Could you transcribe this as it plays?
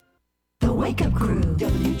Wake Up Crew,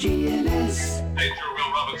 WGNS. Danger,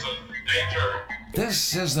 Will Robinson. Danger.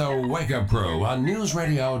 This is the Wake Up Crew on News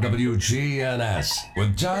Radio WGNS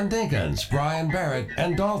with John Dinkins, Brian Barrett,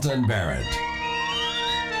 and Dalton Barrett.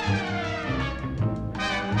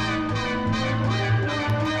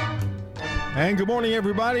 And good morning,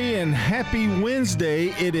 everybody, and happy Wednesday.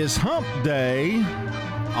 It is Hump Day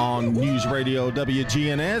on News Radio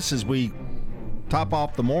WGNS as we top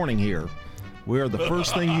off the morning here. We are the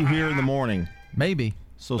first thing you hear in the morning. Maybe.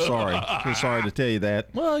 So sorry. So sorry to tell you that.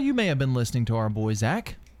 Well, you may have been listening to our boy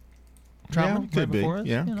Zach. Traveling Yeah, could be. before us,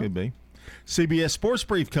 Yeah, you know. could be. CBS Sports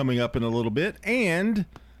Brief coming up in a little bit, and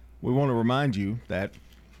we want to remind you that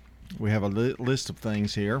we have a list of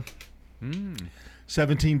things here.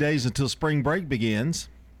 17 days until spring break begins.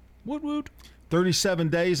 Woot woot. 37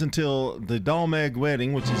 days until the Dalmeg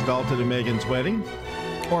wedding, which is Dalton and Megan's wedding.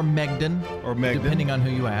 Or Megden. Or Megden. Depending on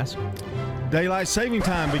who you ask. Daylight saving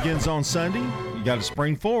time begins on Sunday. You got to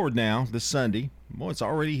spring forward now this Sunday. Boy, it's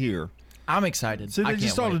already here. I'm excited. See, I they can't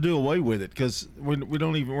just ought to wait. do away with it because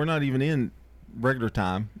we're not even in regular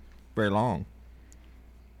time very long.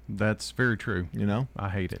 That's very true. You know, I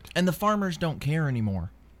hate it. And the farmers don't care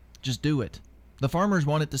anymore. Just do it. The farmers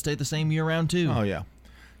want it to stay the same year round too. Oh yeah.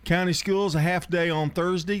 County schools a half day on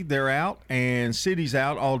Thursday. They're out, and city's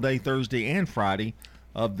out all day Thursday and Friday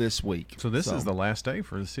of this week. So this is the last day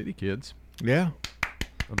for the city kids. Yeah.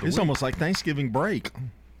 of the It's week. almost like Thanksgiving break.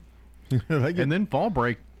 They get- And then fall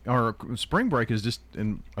break or spring break is just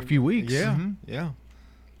in a few weeks. yeah, yeah.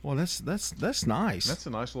 Well, that's nice. That's a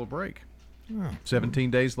nice little break. Yeah. 17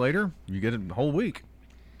 days later, you get a whole week.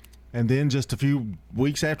 And then just a few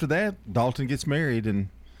weeks after that, Dalton gets married, and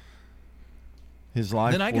his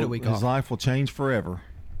life Then I get a week his off. life will change forever.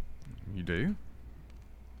 You do?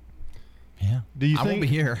 Yeah. Do you I think? won't be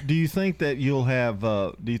here. Do you think that you'll have?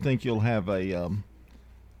 Do you think you'll have a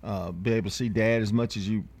be able to see Dad as much as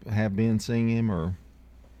you have been seeing him, or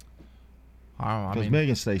I because mean,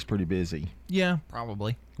 Megan stays pretty busy? yeah,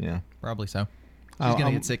 probably. Yeah. Probably so. I- She's going to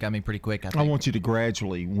I'm- get sick of me pretty quick, I I think. want you to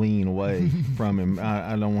gradually wean away from him.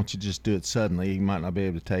 I don't want you to just do it suddenly. He might not be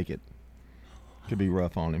able to take it. Could be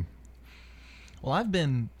rough on him. Well, it's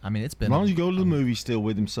been As long as you go to the movie still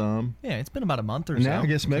with him some. Yeah, it's been about a month or And so. now I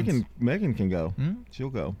guess since- Megan can go. Hmm? She'll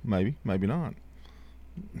go. Maybe not.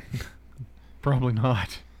 Probably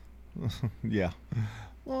not. Yeah.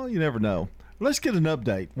 Well, you never know. Let's get an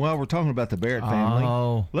update. While we're talking about the Barrett family,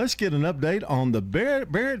 Oh. let's get an update on the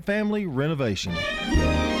Barrett family renovation.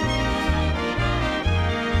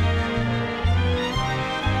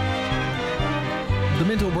 The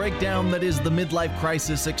mental breakdown that is the midlife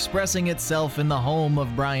crisis expressing itself in the home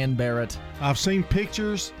of Brian Barrett. I've seen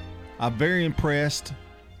pictures. I'm very impressed.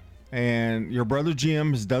 And your brother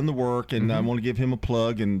Jim has done the work, and I want to give him a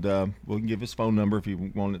plug, and we can give his phone number if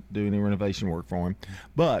you want to do any renovation work for him.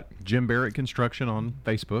 But Jim Barrett Construction on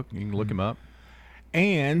Facebook. You can look him up.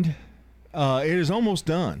 it is almost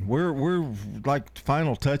done. We're like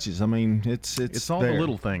final touches. I mean, it's all there. the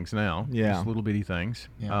little things now. Yeah. Just little bitty things.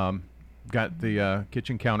 Yeah. Got the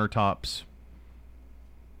kitchen countertops.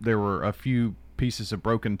 There were a few pieces of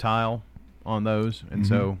broken tile on those, and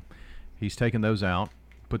so he's taken those out,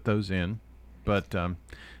 put those in. But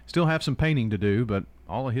still have some painting to do, but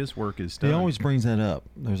all of his work is done. He always brings that up.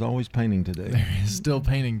 There's always painting to do. There is still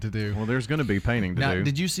painting to do. Well, there's going to be painting to Now, do.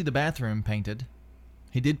 did you see the bathroom painted?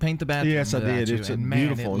 He did paint the bathroom. Yes, I without did. you, It's and man,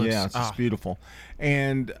 beautiful. It looks, It's just beautiful.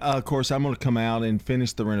 And of course, I'm going to come out and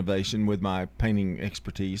finish the renovation with my painting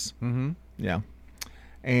expertise. Mm-hmm. Yeah.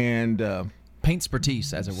 And paint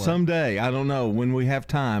expertise, as it were. someday, I don't know, when we have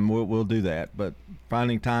time, we'll do that. But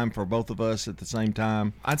finding time for both of us at the same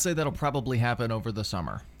time, I'd say that'll probably happen over the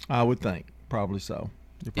summer I would think. Probably so.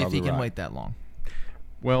 You're if probably he can right. wait that long.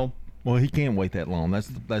 Well, Well, he can't wait that long. That's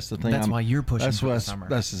the thing. That's why you're pushing that's for the what- summer.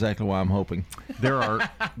 That's exactly why I'm hoping. there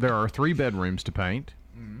are 3 bedrooms to paint,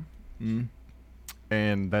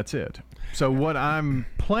 and that's it. So what I'm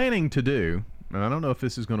planning to do, and I don't know if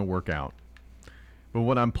this is going to work out, but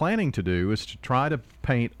what I'm planning to do is to try to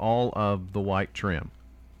paint all of the white trim,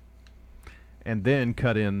 and then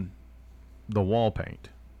cut in the wall paint.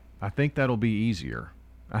 I think that'll be easier.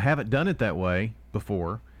 I haven't done it that way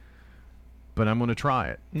before, but I'm going to try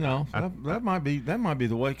it. No, that might be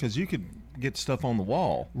the way, because you could get stuff on the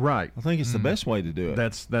wall. Right. I think it's the best way to do it.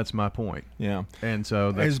 That's my point. Yeah. And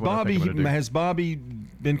so that's Has what I think I'm gonna do. Has Bobby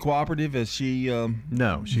been cooperative? Has she?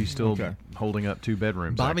 No, she's still Okay. holding up 2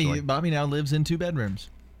 bedrooms. actually. Bobby now lives in 2 bedrooms.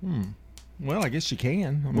 Well, I guess she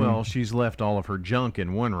can. I mean, Well, she's left all of her junk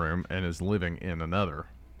in one room and is living in another.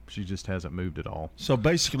 She just hasn't moved at all. so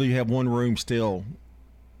basically, you have one room still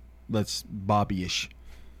that's Bobby-ish.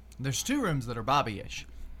 There's 2 rooms that are Bobby-ish.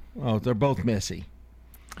 Oh, they're both messy.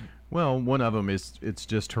 Well, one of them it's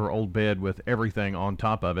just her old bed with everything on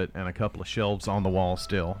top of it and a couple of shelves on the wall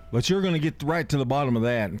still. But you're going to get right to the bottom of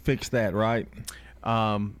that and fix that, right?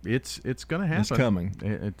 It's going to happen. It's coming.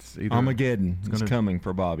 It's either Armageddon. It's coming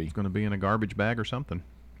for Bobby. It's going to be in a garbage bag or something.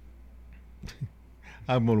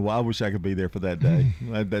 I wish I could be there for that day.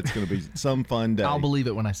 That's going to be some fun day. I'll believe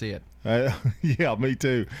it when I see it. Yeah, me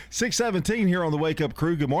too. 6:17 here on the Wake Up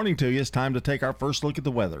Crew. Good morning to you. It's time to take our first look at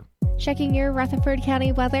the weather. Checking your Rutherford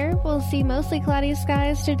County weather, we'll see mostly cloudy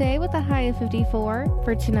skies today with a high of 54.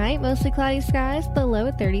 For tonight, mostly cloudy skies, the low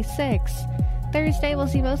at 36. Thursday, we'll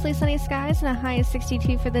see mostly sunny skies and a high of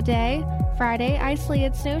 62 for the day. Friday,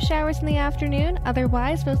 isolated snow showers in the afternoon,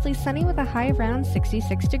 otherwise mostly sunny with a high around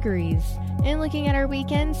 66 degrees. And looking at our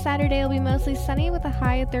weekend, Saturday will be mostly sunny with a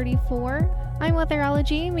high of 34. I'm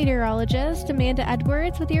weatherology meteorologist Amanda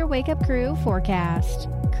Edwards with your Wake Up Crew forecast.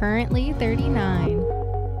 Currently 39.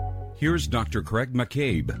 Here's Dr. Craig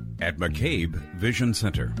McCabe at McCabe Vision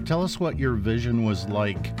Center. Tell us what your vision was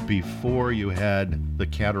like before you had the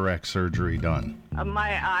cataract surgery done.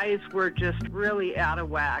 My eyes were just really out of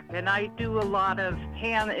whack, and I do a lot of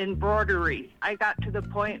hand embroidery. I got to the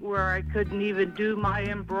point where I couldn't even do my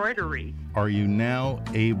embroidery. Are you now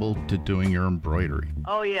able to doing your embroidery?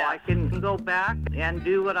 Oh yeah, I can go back and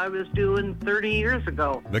do what I was doing 30 years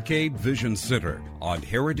ago. McCabe Vision Center on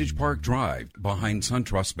Heritage Park Drive behind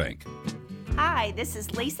SunTrust Bank. Hi, this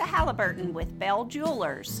is Lisa Halliburton with Bell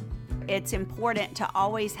Jewelers. It's important to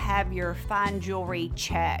always have your fine jewelry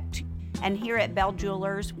checked. And here at Bell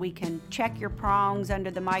Jewelers, we can check your prongs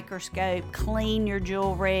under the microscope, clean your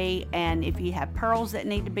jewelry, and if you have pearls that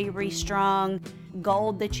need to be restrung,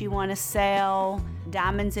 gold that you want to sell,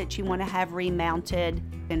 diamonds that you want to have remounted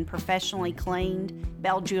and professionally cleaned,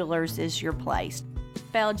 Bell Jewelers is your place.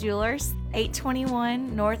 Bell Jewelers,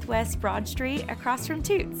 821 Northwest Broad Street, across from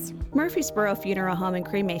Toots. Murfreesboro Funeral Home and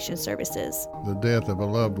Cremation Services. The death of a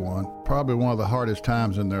loved one, probably one of the hardest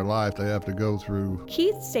times in their life they have to go through.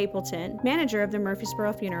 Keith Stapleton, manager of the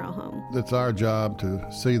Murfreesboro Funeral Home. It's our job to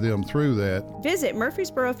see them through that. Visit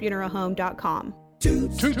murfreesborofuneralhome.com.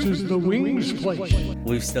 Toots is the wings place.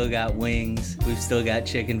 We've still got wings. We've still got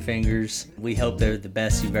chicken fingers. We hope they're the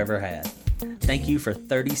best you've ever had. Thank you for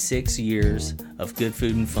 36 years of good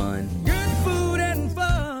food and fun. Good food and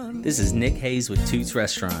fun. This is Nick Hayes with Toots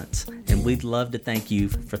Restaurants, and we'd love to thank you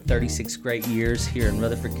for 36 great years here in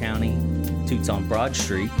Rutherford County. Toots on Broad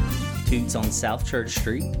Street, Toots on South Church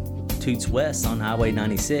Street, Toots West on Highway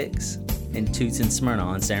 96, and Toots in Smyrna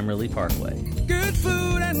on Sam Ridley Parkway. Good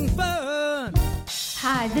food and fun.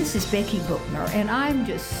 Hi, this is Becky Bookner, and I'm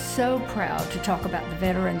just so proud to talk about the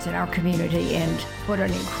veterans in our community and what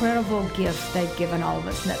an incredible gift they've given all of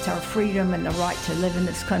us, and that's our freedom and the right to live in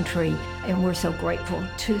this country, and we're so grateful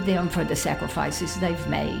to them for the sacrifices they've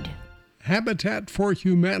made. Habitat for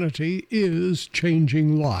Humanity is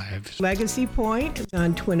changing lives. Legacy Point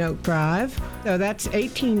on Twin Oak Drive. So that's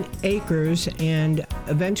 18 acres and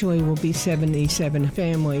eventually will be 77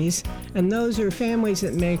 families. And those are families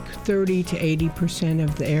that make 30 to 80%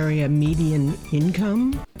 of the area median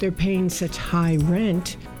income. They're paying such high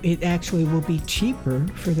rent, it actually will be cheaper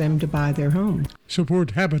for them to buy their home.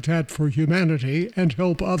 Support Habitat for Humanity and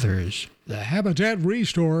help others. The Habitat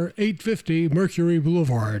Restore, 850 Mercury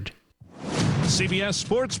Boulevard. CBS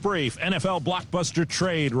Sports Brief. NFL blockbuster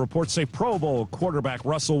trade reports a Pro Bowl quarterback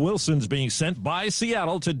Russell Wilson's being sent by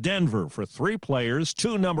Seattle to Denver for 3 players,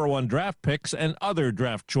 2 number 1 draft picks, and other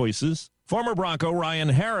draft choices. Former Bronco Ryan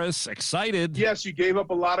Harris excited. Yes, you gave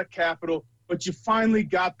up a lot of capital, but you finally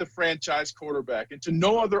got the franchise quarterback. And to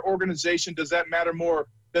no other organization does that matter more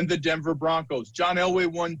than the Denver Broncos. John Elway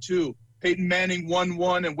won 2. Peyton Manning won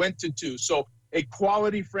 1 and went to 2. So a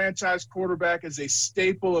quality franchise quarterback is a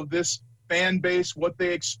staple of this fan base, what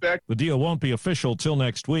they expect. The deal won't be official till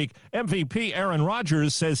next week. MVP Aaron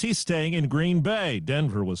Rodgers says he's staying in Green Bay.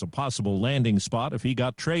 Denver was a possible landing spot if he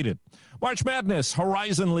got traded. March Madness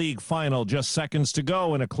Horizon League final, just seconds to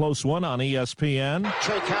go in a close one on ESPN.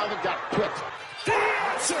 Trey Calvin got whipped. The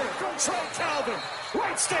answer from Trey Calvin.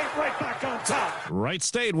 Wright State right back on top. Wright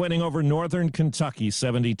State winning over Northern Kentucky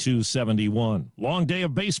 72-71. Long day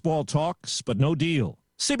of baseball talks, but no deal.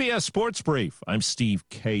 CBS Sports Brief. I'm Steve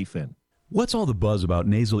Kathan. What's all the buzz about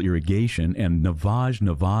nasal irrigation and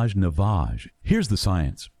Navage? Here's the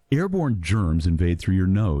science. Airborne germs invade through your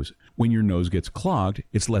nose. When your nose gets clogged,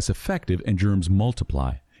 it's less effective and germs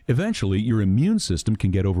multiply. Eventually, your immune system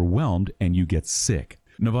can get overwhelmed and you get sick.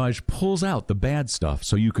 Navage pulls out the bad stuff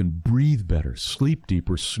so you can breathe better, sleep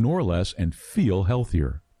deeper, snore less, and feel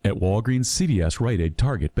healthier. At Walgreens, CVS, Rite Aid,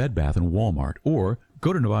 Target, Bed Bath, and Walmart, or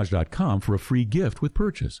go to Navage.com for a free gift with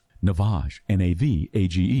purchase. Navage,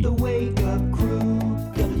 Navage. The Wake Up Crew,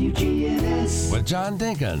 WGNS. With John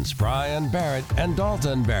Dinkins, Brian Barrett, and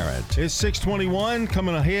Dalton Barrett. It's 6:21.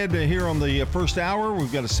 Coming ahead here on the first hour,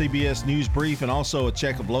 we've got a CBS News brief and also a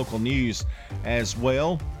check of local news as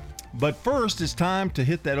well. But first, it's time to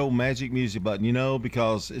hit that old magic music button,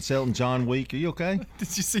 because it's Elton John week. Are you okay?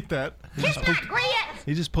 Did you see that?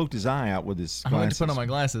 He just poked his eye out with his I glasses. went to put on my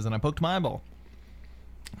glasses and I poked my eyeball.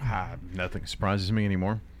 Nothing surprises me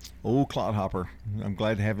anymore. Oh, Clodhopper. I'm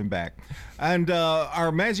glad to have him back. And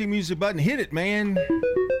our magic music button, hit it, man.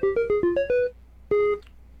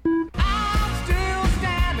 I'm still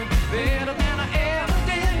standing better than I ever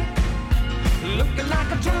did. Looking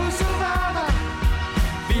like a true survivor.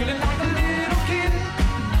 Feeling like a little kid.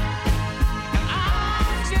 And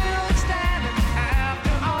I'm still standing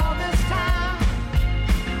after all this time.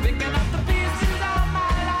 Picking up the pieces of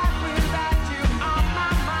my life without you on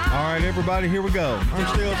my mind. All right, everybody, here we go. I'm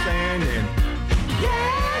still standing.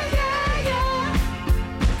 Yeah, yeah,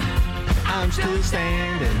 yeah. I'm still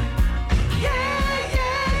standing. Yeah,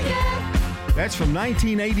 yeah, yeah. That's from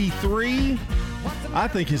 1983. I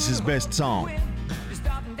think it's his best song.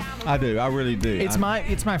 I do. I really do. It's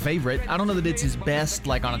my favorite. I don't know that it's his best,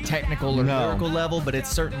 like on a technical or lyrical level, but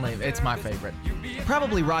it's my favorite.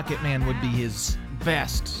 Probably Rocket Man would be his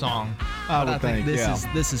best song. I think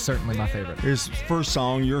this is certainly my favorite. His first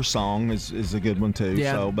song, Your Song, is a good one too.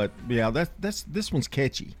 Yeah. So, but yeah, this one's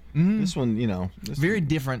catchy. Mm-hmm. This one, very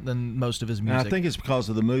different than most of his music. And I think it's because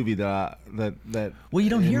of the movie that well,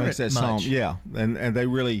 you don't hear makes it that much. song. Yeah, and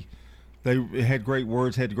they had great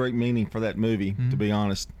words, had great meaning for that movie. To be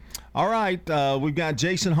honest. All right, we've got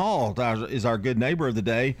Jason Hall is our good neighbor of the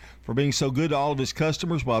day for being so good to all of his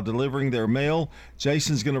customers while delivering their mail.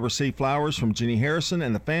 Jason's going to receive flowers from Jenny Harrison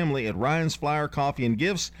and the family at Ryan's Flower, Coffee, and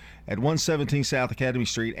Gifts at 117 South Academy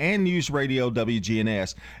Street and News Radio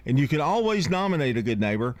WGNS. And you can always nominate a good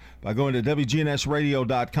neighbor by going to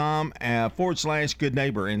WGNSradio.com /good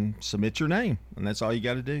neighbor and submit your name. And that's all you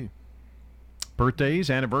got to do. Birthdays,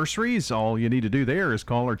 anniversaries, all you need to do there is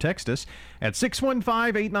call or text us at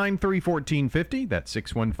 615-893-1450. That's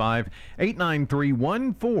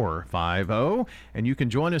 615-893-1450. And you can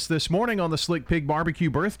join us this morning on the Slick Pig Barbecue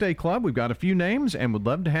Birthday Club. We've got a few names and would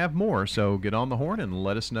love to have more. So get on the horn and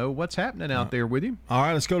let us know what's happening out there with you. All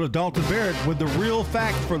right, let's go to Dalton Barrett with the real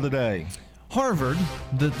fact for the day. Harvard,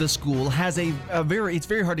 the school, has it's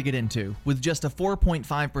very hard to get into with just a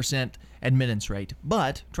 4.5% admittance rate.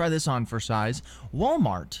 But, try this on for size,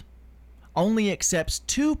 Walmart only accepts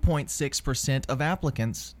 2.6% of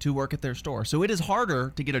applicants to work at their store. So it is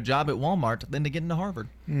harder to get a job at Walmart than to get into Harvard.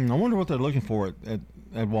 I wonder what they're looking for at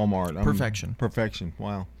Walmart. Perfection. Perfection,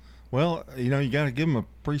 wow. Well, you got to give them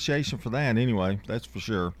appreciation for that anyway, that's for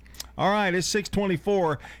sure. All right, it's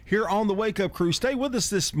 6:24 here on the Wake Up Crew. Stay with us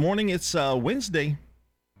this morning. It's Wednesday.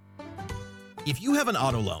 If you have an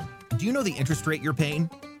auto loan, do you know the interest rate you're paying?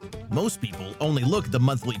 Most people only look at the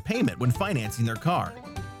monthly payment when financing their car.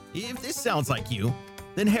 If this sounds like you,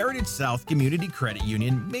 then Heritage South Community Credit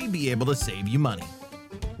Union may be able to save you money.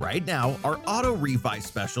 Right now, our auto refi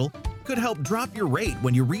special could help drop your rate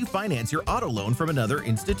when you refinance your auto loan from another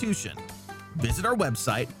institution. Visit our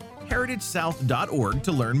website, heritagesouth.org,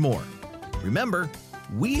 to learn more. Remember,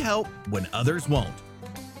 we help when others won't.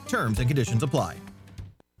 Terms and conditions apply.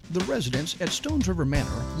 The residents at Stones River Manor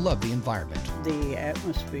love the environment. The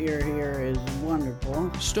atmosphere here is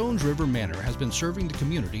wonderful. Stones River Manor has been serving the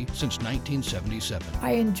community since 1977.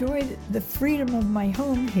 I enjoyed the freedom of my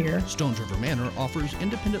home here. Stones River Manor offers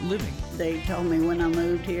independent living. They told me when I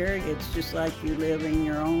moved here, it's just like you live in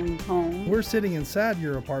your own home. We're sitting inside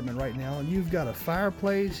your apartment right now, and you've got a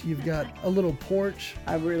fireplace, you've got a little porch.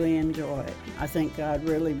 I really enjoy it. I think God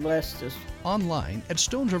really blessed us. Online at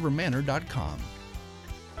stonesrivermanor.com.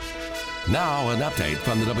 Now, an update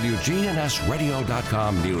from the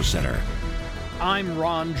WGNSradio.com News Center. I'm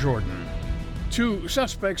Ron Jordan. 2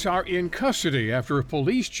 suspects are in custody after a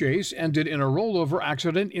police chase ended in a rollover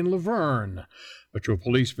accident in Laverne. Metro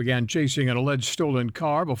Police began chasing an alleged stolen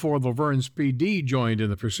car before Laverne's PD joined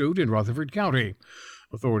in the pursuit in Rutherford County.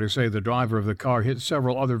 Authorities say the driver of the car hit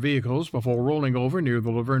several other vehicles before rolling over near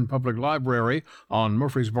the Laverne Public Library on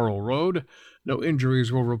Murfreesboro Road. No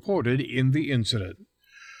injuries were reported in the incident.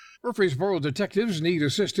 Murfreesboro detectives need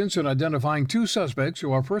assistance in identifying 2 suspects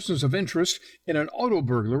who are persons of interest in an auto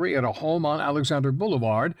burglary at a home on Alexander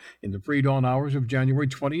Boulevard in the pre-dawn hours of January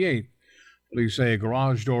 28th. Police say a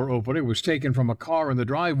garage door opener was taken from a car in the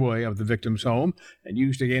driveway of the victim's home and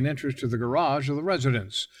used to gain entrance to the garage of the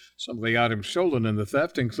residence. Some of the items stolen in the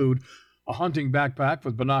theft include a hunting backpack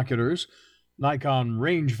with binoculars, Nikon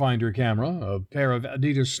rangefinder camera, a pair of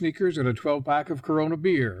Adidas sneakers, and a 12-pack of Corona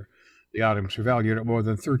beer. The items are valued at more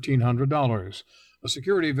than $1,300. A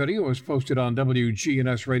security video is posted on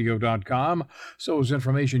WGNSradio.com, so is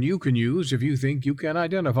information you can use if you think you can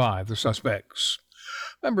identify the suspects.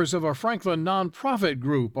 Members of a Franklin nonprofit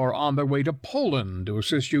group are on their way to Poland to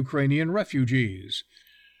assist Ukrainian refugees.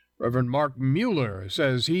 Reverend Mark Mueller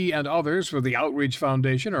says he and others for the Outreach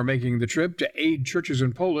Foundation are making the trip to aid churches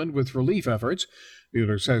in Poland with relief efforts.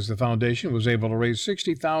 Mueller says the foundation was able to raise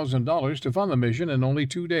 $60,000 to fund the mission in only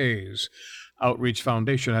 2 days. Outreach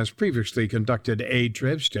Foundation has previously conducted aid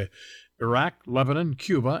trips to Iraq, Lebanon,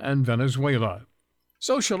 Cuba, and Venezuela.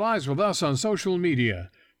 Socialize with us on social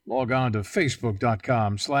media. Log on to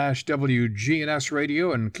facebook.com/WGNS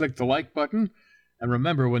Radio and click the like button. And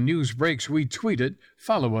remember, when news breaks, we tweet it.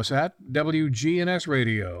 Follow us at WGNS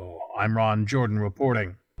Radio. I'm Ron Jordan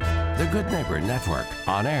reporting. The Good Neighbor Network,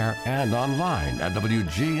 on air and online at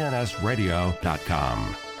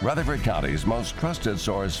WGNSradio.com. Rutherford County's most trusted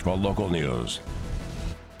source for local news.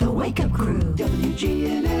 The Wake Up Crew,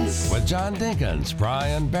 WGNS. With John Dinkins,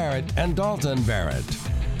 Brian Barrett, and Dalton Barrett.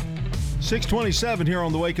 627 here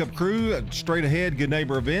on the Wake Up Crew. Straight ahead, Good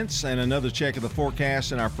Neighbor events and another check of the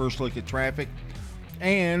forecast and our first look at traffic.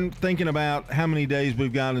 And thinking about how many days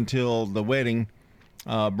we've got until the wedding,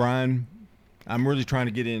 Brian, I'm really trying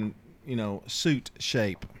to get in, suit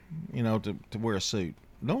shape, to wear a suit.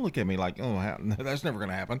 Don't look at me like, that's never going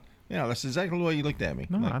to happen. That's exactly the way you looked at me.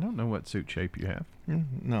 No, like, I don't know what suit shape you have.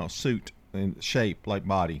 No, suit and shape like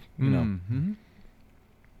body, Mm-hmm.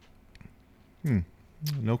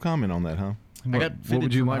 No comment on that, huh? What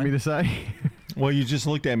would you like me to say? Well, you just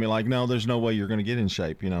looked at me like, no, there's no way you're going to get in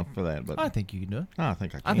shape, for that. But I think you can do it. I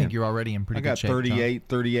think I can. I think you're already in pretty good shape. I got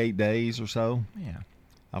 38 days or so. Yeah.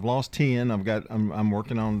 I've lost 10. I'm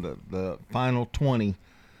working on the final 20,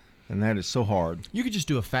 and that is so hard. You could just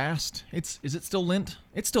do a fast. Is it still Lent?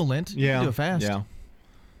 It's still Lent. You can do a fast. Yeah.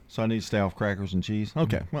 So I need to stay off crackers and cheese.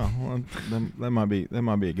 Okay. Well, that might be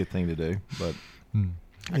a good thing to do, but.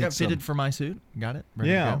 I got fitted for my suit. Got it.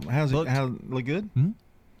 How's it? How look good? Mm-hmm.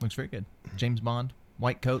 Looks very good. James Bond,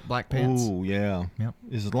 white coat, black pants. Oh yeah. Yep.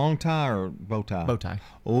 Is it long tie or bow tie? Bow tie.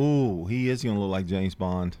 Oh, he is gonna look like James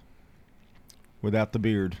Bond. Without a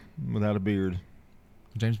beard.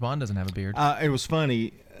 James Bond doesn't have a beard. It was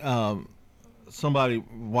funny. Somebody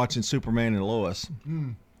watching Superman and Lois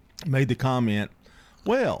made the comment,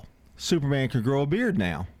 "Well, Superman could grow a beard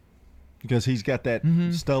now because he's got that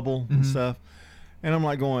stubble and stuff." And I'm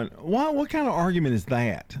like going, what kind of argument is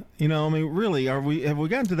that? Really, have we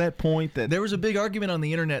gotten to that point that... There was a big argument on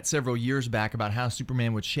the internet several years back about how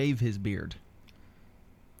Superman would shave his beard.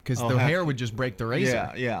 Because the hair would just break the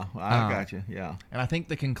razor. Yeah, I got you, yeah. And I think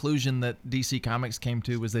the conclusion that DC Comics came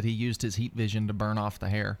to was that he used his heat vision to burn off the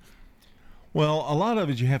hair. Well, a lot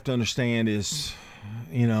of it you have to understand is...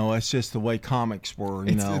 it's just the way comics were,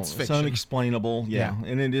 It's fiction. It's unexplainable, yeah,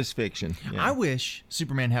 and it is fiction. Yeah. I wish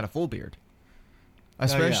Superman had a full beard.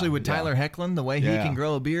 Especially with Tyler Hoechlin, the way he can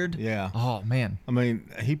grow a beard. Yeah. Oh man.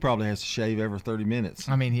 He probably has to shave every 30 minutes.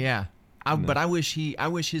 Yeah. But I wish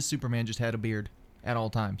his Superman just had a beard at all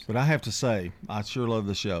times. But I have to say, I sure love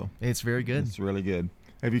the show. It's very good. It's really good.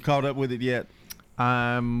 Have you caught up with it yet?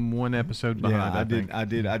 I'm one episode behind. Yeah, I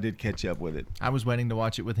did catch up with it. I was waiting to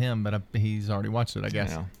watch it with him, but he's already watched it, I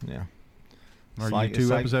guess. Yeah. Are you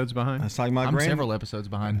 2 episodes behind? It's like I'm several episodes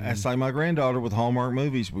behind. It's like my granddaughter with Hallmark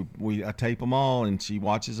movies. I tape them all, and she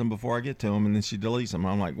watches them before I get to them, and then she deletes them.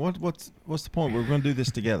 I'm like, what's the point? We're going to do this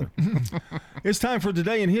together. It's time for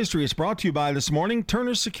Today in History. It's brought to you by this morning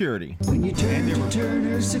Turner Security. When you turn to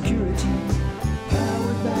Turner Security,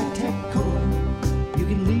 powered by TechCore, you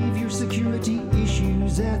can leave your security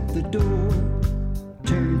issues at the door.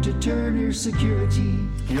 Turn to Turner Security.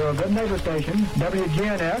 Your Good Neighbor station,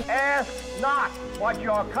 WGNS. Ask not what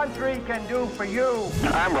your country can do for you.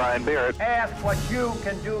 I'm Brian Barrett. Ask what you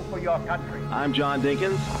can do for your country. I'm John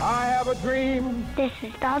Dinkins. I have a dream. This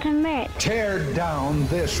is Dalton Merritt. Tear down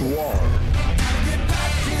this wall.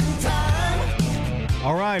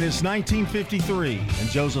 All right, it's 1953, and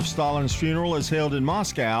Joseph Stalin's funeral is held in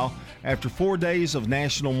Moscow after 4 days of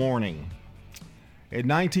national mourning. In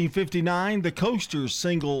 1959, the Coasters'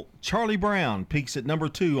 single Charlie Brown peaks at number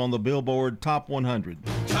 2 on the Billboard Top 100.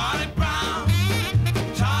 Charlie Brown,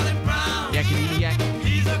 Yakety yak.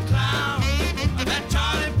 he's a clown. That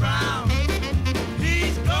Charlie Brown,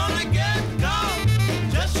 he's gonna get gone.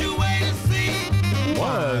 Just you wait and see.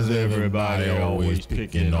 Why is everybody always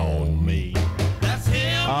picking on me? That's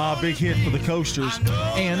him. Big hit for the Coasters.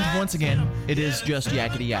 And once again, it is just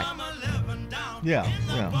Yakety Yak. Yeah.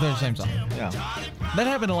 They're the same song. Yeah. That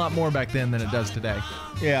happened a lot more back then than it does today.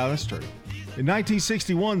 Yeah, that's true. In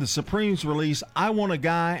 1961, the Supremes released I Want a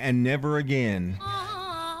Guy and Never Again.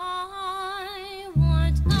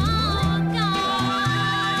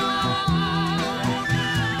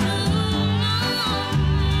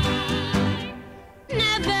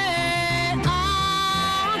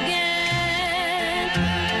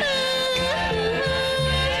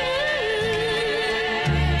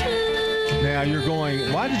 Now you're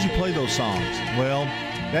going, why did you play those songs? Well,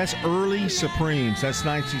 that's early Supremes. That's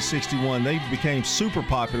 1961. They became super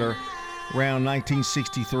popular around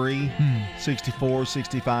 1963, 64,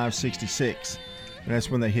 65, 66. And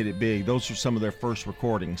that's when they hit it big. Those were some of their first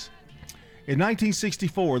recordings. In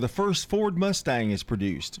 1964, the first Ford Mustang is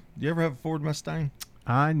produced. Do you ever have a Ford Mustang?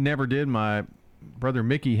 I never did. My brother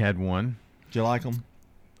Mickey had one. Do you like them?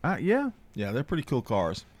 Yeah. Yeah, they're pretty cool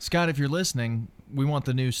cars. Scott, if you're listening, we want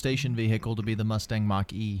the new station vehicle to be the Mustang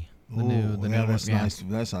Mach-E. The new that's one, nice.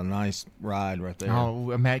 That's a nice ride right there.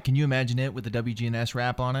 Oh, Matt, can you imagine it with the WGNS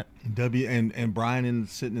wrap on it? And Brian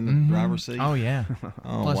sitting in the driver's seat. Oh yeah.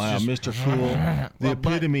 Oh Plus wow, just- Mr. Cool, the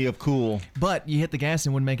epitome of cool. But you hit the gas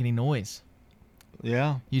and it wouldn't make any noise.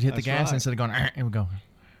 Yeah, You'd hit the that's gas right. instead of going, it would go.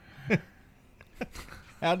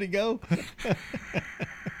 How'd it go?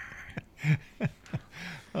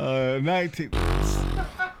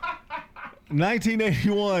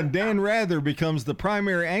 1981, Dan Rather becomes the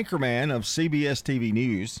primary anchorman of CBS TV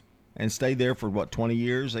News and stayed there for, 20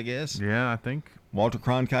 years, I guess? Yeah, I think. Walter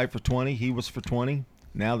Cronkite for 20. He was for 20.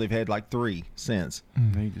 Now they've had like 3 since.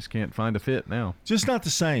 They just can't find a fit now. Just not the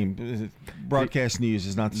same. Broadcast news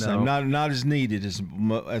is not the same. Not as needed as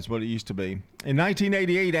what it used to be. In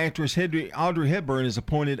 1988, actress Audrey Hepburn is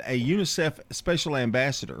appointed a UNICEF Special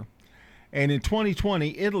Ambassador. And in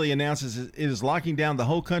 2020, Italy announces it is locking down the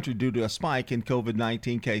whole country due to a spike in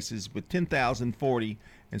COVID-19 cases with 10,040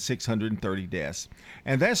 and 630 deaths.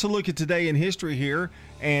 And that's a look at today in history here.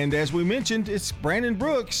 And as we mentioned, it's Brandon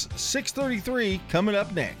Brooks, 6:33, coming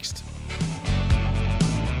up next.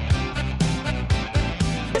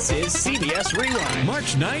 This is CBS Rewind.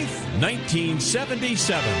 March 9th,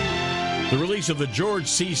 1977. The release of the George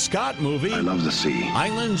C. Scott movie. I love the sea.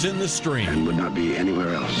 Islands in the Stream. And would not be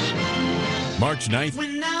anywhere else. March 9th,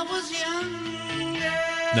 When I was young,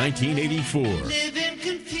 1984. living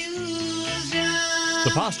confusion.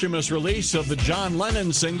 The posthumous release of the John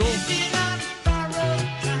Lennon single,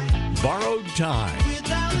 Borrowed Time.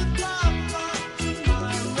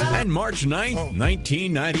 And March 9th,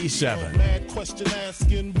 1997.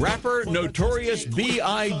 Rapper Notorious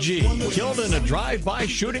B.I.G. killed in a drive-by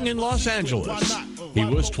shooting in Los Angeles. He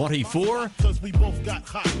was 24.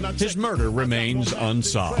 His murder remains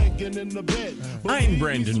unsolved. I'm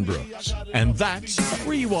Brandon Brooks, and that's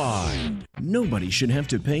Rewind. Nobody should have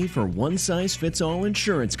to pay for one-size-fits-all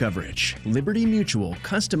insurance coverage. Liberty Mutual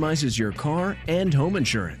customizes your car and home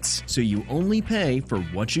insurance, so you only pay for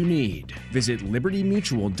what you need. Visit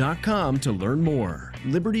libertymutual.com to learn more.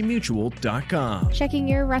 libertymutual.com. Checking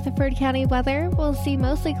your Rutherford County weather, we'll see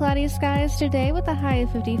mostly cloudy skies today with a high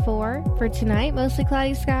of 54. For tonight, mostly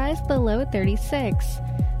cloudy skies with a low of 36.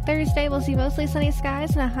 Thursday, we'll see mostly sunny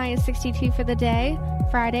skies and a high of 62 for the day.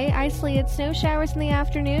 Friday, isolated snow showers in the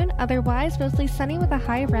afternoon, otherwise mostly sunny with a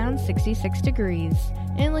high around 66 degrees.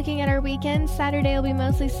 And looking at our weekend, Saturday will be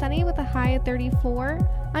mostly sunny with a high of 34.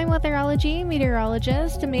 I'm weatherology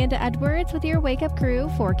meteorologist Amanda Edwards with your Wake Up Crew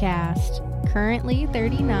forecast. Currently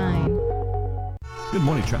 39. Good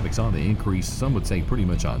morning. Traffic's on the increase. Some would say pretty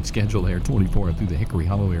much on schedule there. 24 through the Hickory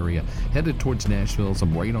Hollow area. Headed towards Nashville.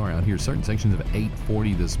 Some radar out here. Certain sections of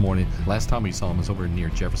 840 this morning. Last time we saw them was over near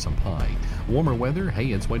Jefferson Pike. Warmer weather.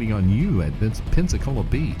 Hey, it's waiting on you at Pensacola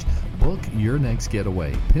Beach. Book your next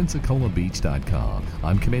getaway. PensacolaBeach.com.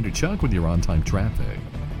 I'm Commander Chuck with your on-time traffic.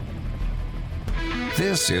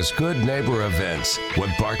 This is Good Neighbor Events with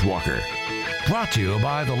Bart Walker. Brought to you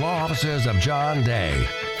by the law offices of John Day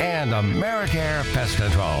and AmeriCare Pest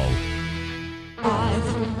Control.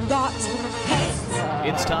 I've got pests.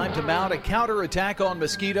 It's time to mount a counterattack on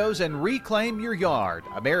mosquitoes and reclaim your yard.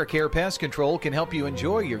 AmeriCare Pest Control can help you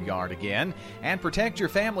enjoy your yard again and protect your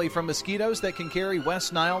family from mosquitoes that can carry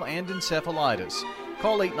West Nile and encephalitis.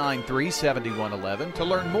 Call 893-7111 to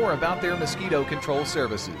learn more about their mosquito control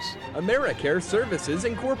services. AmeriCare Services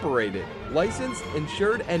Incorporated. Licensed,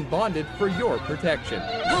 insured, and bonded for your protection.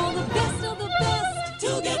 Call the best of the best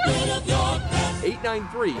to get rid of your pest.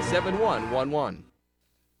 893-7111.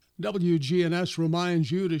 WGNS reminds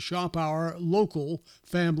you to shop our local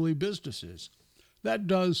family businesses. That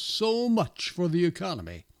does so much for the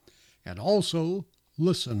economy. And also,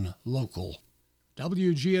 listen local.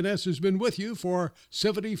 WGNS has been with you for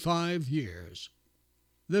 75 years.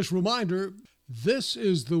 This reminder, this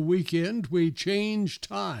is the weekend we change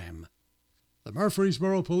time. The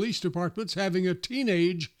Murfreesboro Police Department's having a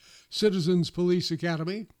teenage Citizens Police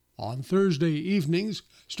Academy on Thursday evenings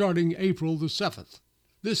starting April the 7th.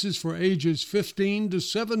 This is for ages 15 to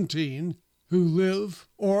 17 who live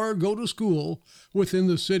or go to school within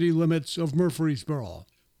the city limits of Murfreesboro.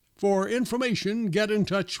 For information, get in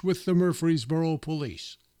touch with the Murfreesboro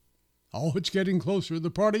Police. Oh, it's getting closer.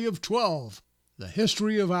 The party of 12 the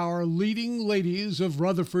history of our leading ladies of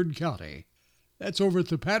Rutherford County. That's over at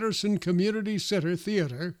the Patterson Community Center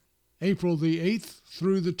Theater, April the 8th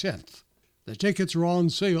through the 10th. The tickets are on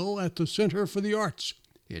sale at the Center for the Arts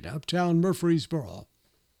in uptown Murfreesboro.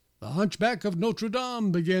 The Hunchback of Notre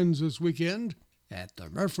Dame begins this weekend at the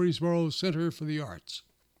Murfreesboro Center for the Arts.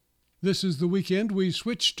 This is the weekend we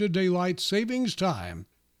switch to daylight savings time.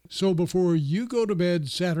 So before you go to bed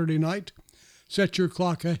Saturday night, set your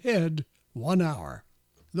clock ahead 1 hour.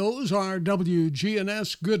 Those are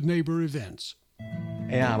WGNS Good Neighbor events.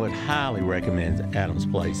 And I would highly recommend Adams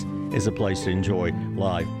Place. It's a place to enjoy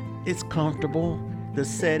life. It's comfortable. The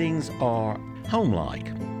settings are home-like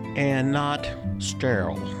and not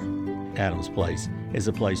sterile. Adams Place is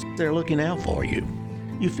a place they're looking out for you.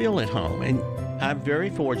 You feel at home, and I'm very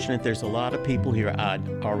fortunate there's a lot of people here I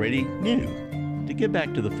already knew. To get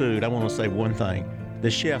back to the food, I want to say one thing. The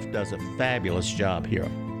chef does a fabulous job here.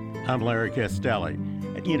 I'm Larry Castelli.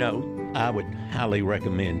 You know, I would highly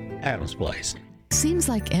recommend Adams Place. Seems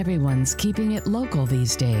like everyone's keeping it local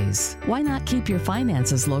these days. Why not keep your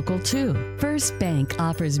finances local too? First Bank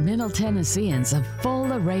offers Middle Tennesseans a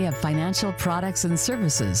full array of financial products and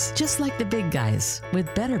services, just like the big guys,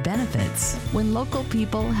 with better benefits. When local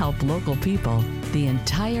people help local people, the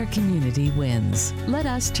entire community wins. Let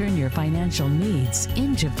us turn your financial needs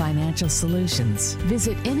into financial solutions.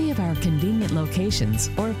 Visit any of our convenient locations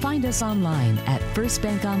or find us online at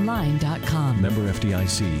firstbankonline.com. Member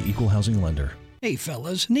FDIC, Equal Housing Lender. Hey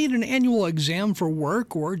fellas, need an annual exam for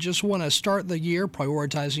work or just want to start the year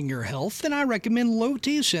prioritizing your health? Then I recommend Low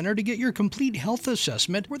T Center to get your complete health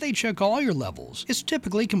assessment where they check all your levels. It's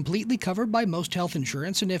typically completely covered by most health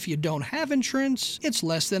insurance, and if you don't have insurance, it's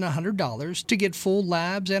less than $100 to get full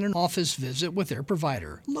labs and an office visit with their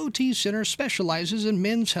provider. Low T Center specializes in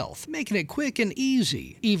men's health, making it quick and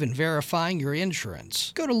easy, even verifying your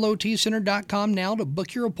insurance. Go to lowtcenter.com now to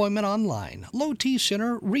book your appointment online. Low T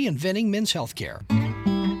Center, reinventing men's healthcare.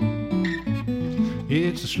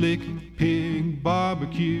 It's a Slick Pig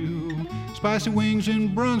barbecue, spicy wings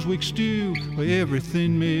and Brunswick stew,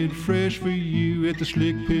 everything made fresh for you at the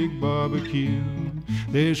Slick Pig barbecue.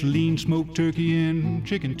 There's lean smoked turkey and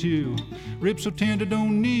chicken too, ribs so tender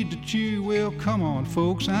don't need to chew. Well, come on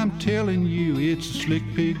folks, I'm telling you, it's a Slick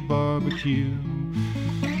Pig barbecue.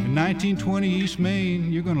 In 1920 East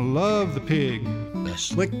Main, you're gonna love the pig. The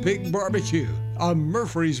Slick Pig Barbecue, a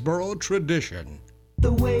Murfreesboro tradition.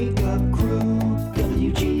 The Wake Up Crew,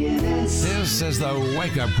 WGNS. This is the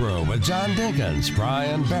Wake Up Crew with John Dinkins,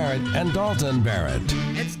 Brian Barrett, and Dalton Barrett.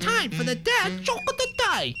 It's time for the dad joke of the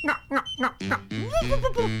day.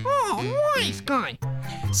 Oh, nice guy.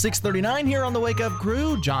 6:39 here on the Wake Up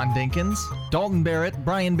Crew. John Dinkins, Dalton Barrett,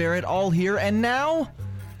 Brian Barrett, all here. And now,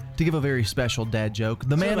 to give a very special dad joke,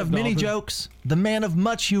 the man of many jokes, the man of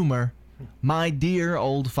much humor, my dear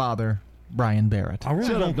old father, Brian Barrett. I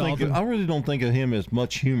really don't think of him as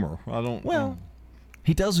much humor. I don't. Well,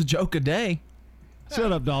 he tells a joke a day.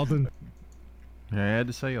 Shut up, Dalton. You had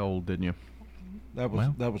to say old, didn't you? That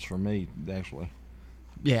was for me, actually.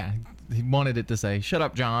 Yeah, he wanted it to say, "Shut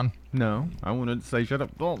up, John." No, I wanted to say, "Shut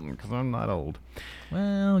up, Dalton," because I'm not old.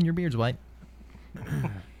 Well, your beard's white.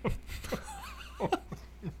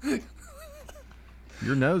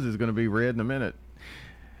 Your nose is going to be red in a minute.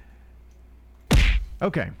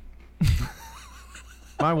 Okay.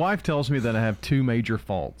 My wife tells me that I have two major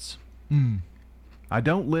faults. I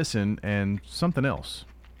don't listen, and something else.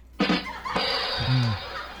 Not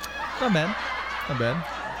bad. Not bad.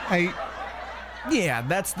 Hey. Yeah,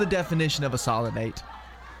 that's the definition of a solid 8.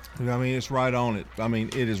 I mean, it's right on it. I mean,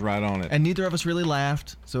 it is right on it. And neither of us really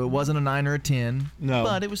laughed, so it wasn't a 9 or a 10. No.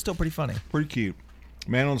 But it was still pretty funny. Pretty cute.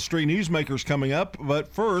 Man on the Street Newsmakers coming up,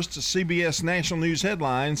 but first, CBS National News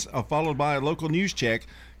headlines, followed by a local news check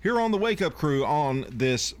here on the Wake Up Crew on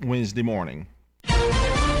this Wednesday morning.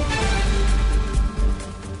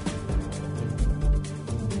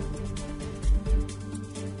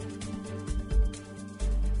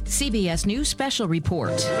 CBS News Special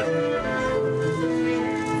Report.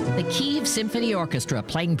 The Kyiv Symphony Orchestra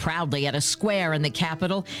playing proudly at a square in the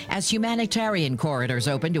capital as humanitarian corridors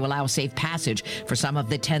open to allow safe passage for some of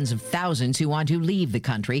the tens of thousands who want to leave the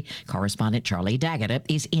country. Correspondent Charlie Daggett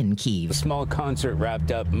is in Kyiv. A small concert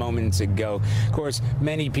wrapped up moments ago. Of course,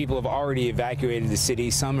 many people have already evacuated the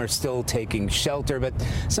city. Some are still taking shelter, but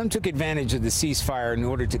some took advantage of the ceasefire in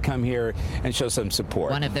order to come here and show some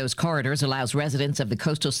support. One of those corridors allows residents of the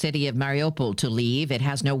coastal city of Mariupol to leave. It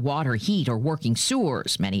has no water, heat, or working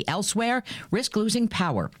sewers. Many elsewhere risk losing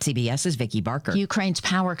power. CBS's Vicki Barker. Ukraine's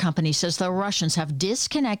power company says the Russians have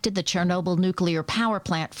disconnected the Chernobyl nuclear power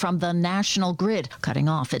plant from the national grid, cutting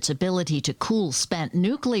off its ability to cool spent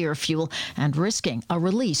nuclear fuel and risking a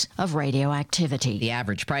release of radioactivity. The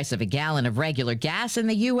average price of a gallon of regular gas in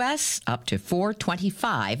the U.S. up to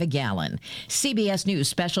 $4.25 a gallon. CBS News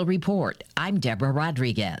Special Report. I'm Deborah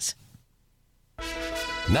Rodriguez.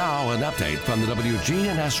 Now an update from the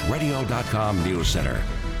WGNSradio.com News Center.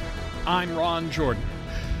 I'm Ron Jordan.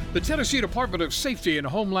 The Tennessee Department of Safety and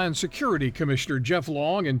Homeland Security Commissioner Jeff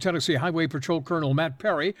Long and Tennessee Highway Patrol Colonel Matt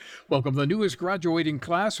Perry welcomed the newest graduating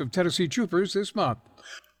class of Tennessee troopers this month.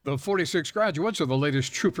 The 46 graduates of the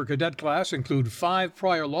latest Trooper Cadet class include 5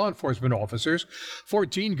 prior law enforcement officers,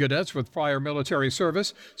 14 cadets with prior military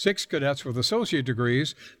service, 6 cadets with associate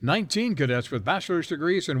degrees, 19 cadets with bachelor's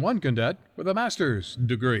degrees, and 1 cadet with a master's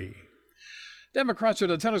degree. Democrats in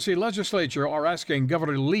the Tennessee legislature are asking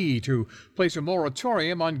Governor Lee to place a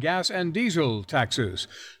moratorium on gas and diesel taxes.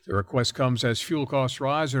 The request comes as fuel costs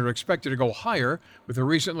rise and are expected to go higher with the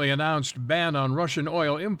recently announced ban on Russian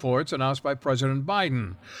oil imports announced by President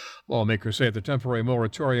Biden. Lawmakers say the temporary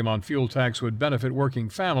moratorium on fuel tax would benefit working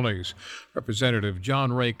families. Representative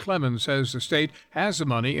John Ray Clemens says the state has the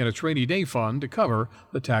money in its rainy day fund to cover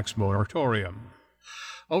the tax moratorium.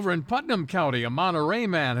 Over in Putnam County, a Monterey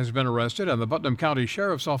man has been arrested, and the Putnam County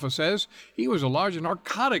Sheriff's Office says he was a large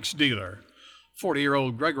narcotics dealer.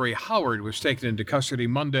 40-year-old Gregory Howard was taken into custody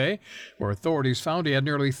Monday, where authorities found he had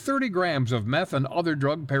nearly 30 grams of meth and other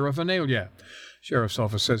drug paraphernalia. Sheriff's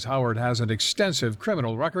Office says Howard has an extensive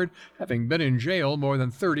criminal record, having been in jail more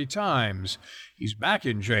than 30 times. He's back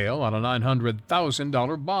in jail on a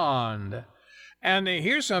 $900,000 bond. And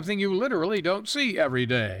here's something you literally don't see every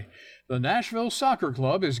day. The Nashville Soccer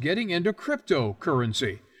Club is getting into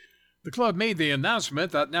cryptocurrency. The club made the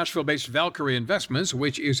announcement that Nashville-based Valkyrie Investments,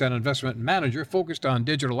 which is an investment manager focused on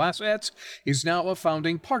digital assets, is now a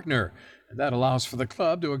founding partner. And that allows for the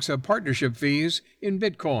club to accept partnership fees in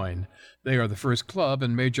Bitcoin. They are the first club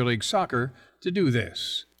in Major League Soccer to do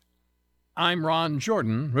this. I'm Ron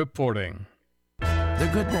Jordan reporting. The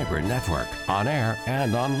Good Neighbor Network, on air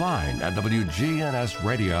and online at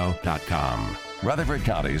WGNSradio.com. Rutherford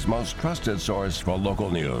County's most trusted source for local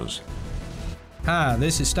news. Hi,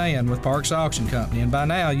 this is Stan with Parks Auction Company, and by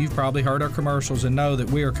now you've probably heard our commercials and know that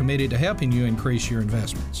we are committed to helping you increase your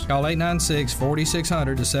investments. Call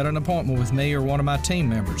 896-4600 to set an appointment with me or one of my team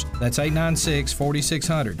members. That's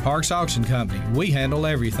 896-4600. Parks Auction Company. We handle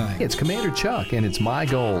everything. It's Commander Chuck, and it's my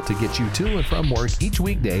goal to get you to and from work each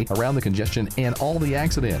weekday around the congestion and all the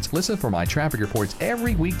accidents. Listen for my traffic reports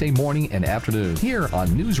every weekday morning and afternoon here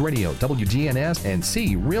on News Radio WGNS, and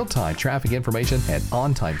see real-time traffic information at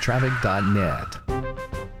ontimetraffic.net.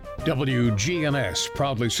 WGNS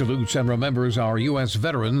proudly salutes and remembers our U.S.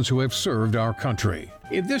 veterans who have served our country.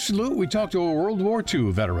 In this salute, we talked to a World War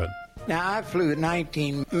II veteran. Now, I flew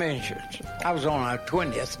 19 missions. I was on our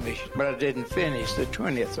 20th mission, but I didn't finish the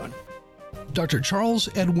 20th one. Dr. Charles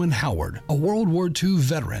Edwin Howard, a World War II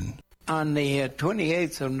veteran. On the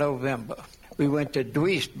 28th of November, we went to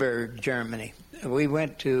Duisburg, Germany. We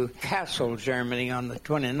went to Kassel, Germany on the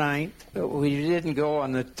 29th, but we didn't go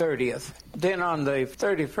on the 30th. Then on the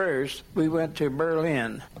 31st, we went to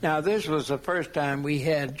Berlin. Now, this was the first time we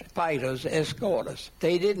had fighters escort us.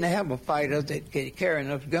 They didn't have a fighter that could carry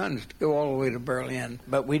enough guns to go all the way to Berlin,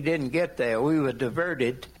 but we didn't get there. We were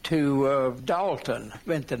diverted to Dalton,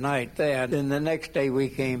 spent the night there. Then the next day we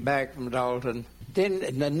came back from Dalton. Then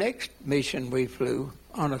the next mission we flew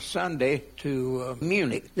on a Sunday to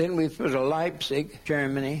Munich. Then we flew to Leipzig,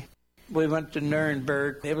 Germany. We went to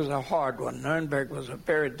Nuremberg. It was a hard one. Nuremberg was a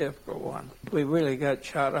very difficult one. We really got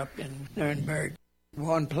shot up in Nuremberg.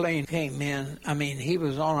 One plane came in. He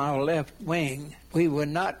was on our left wing. We were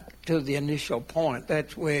not to the initial point.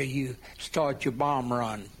 That's where you start your bomb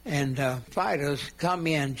run. And fighters come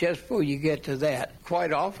in just before you get to that.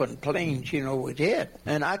 Quite often, planes, would hit.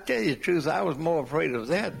 And I tell you the truth, I was more afraid of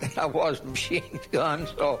that than I was machine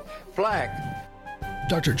guns or flak.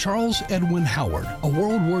 Dr. Charles Edwin Howard, a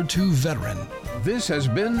World War II veteran. This has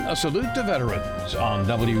been a Salute to Veterans on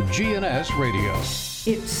WGNS Radio.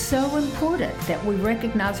 It's so important that we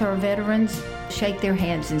recognize our veterans, shake their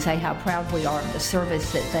hands and say how proud we are of the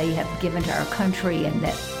service that they have given to our country and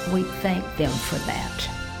that we thank them for that.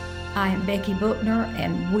 I am Becky Bookner,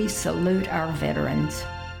 and we salute our veterans.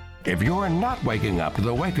 If you're not waking up to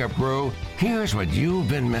the Wake Up Crew, here's what you've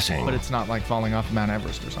been missing. But it's not like falling off Mount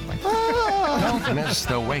Everest or something. Don't miss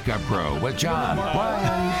the Wake Up Crew with John,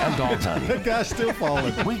 Brian, and Dalton. The guy's still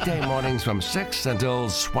falling. Weekday mornings from 6 until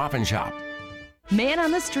Swap and Shop. Man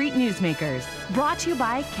on the Street Newsmakers, brought to you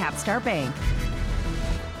by Capstar Bank.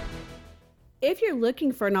 If you're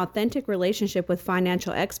looking for an authentic relationship with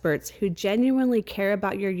financial experts who genuinely care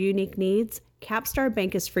about your unique needs, Capstar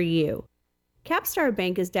Bank is for you. Capstar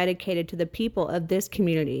Bank is dedicated to the people of this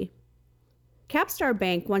community. Capstar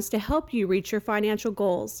Bank wants to help you reach your financial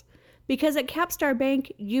goals, because at Capstar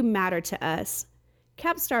Bank, you matter to us.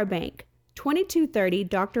 Capstar Bank, 2230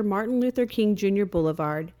 Dr. Martin Luther King Jr.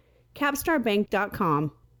 Boulevard,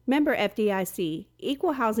 capstarbank.com. Member FDIC,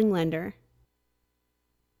 Equal Housing Lender.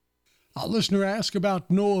 A listener asked about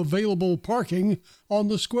no available parking on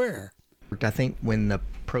the square. I think when the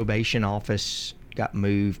probation office got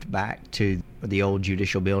moved back to the old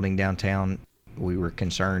judicial building downtown, we were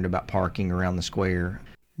concerned about parking around the square.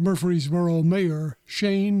 Murfreesboro Mayor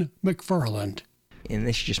Shane McFarland. And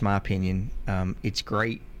this is just my opinion. It's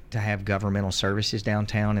great to have governmental services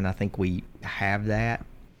downtown, and I think we have that.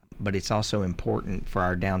 But it's also important for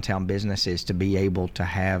our downtown businesses to be able to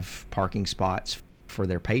have parking spots for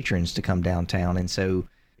their patrons to come downtown. And so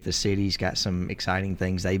the city's got some exciting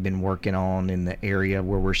things they've been working on in the area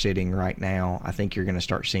where we're sitting right now. I think you're going to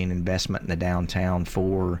start seeing investment in the downtown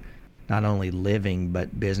for not only living,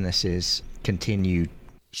 but businesses continue.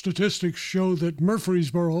 Statistics show that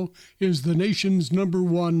Murfreesboro is the nation's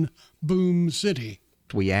 #1 boom city.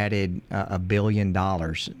 We added $1 billion,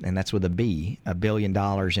 and that's with a B, $1 billion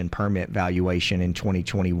in permit valuation in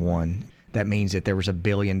 2021. That means that there was $1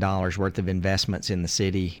 billion worth of investments in the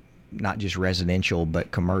city, not just residential,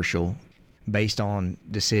 but commercial. Based on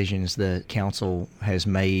decisions the council has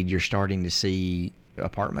made, you're starting to see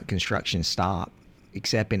apartment construction stop,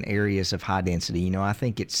 except in areas of high density. You know, I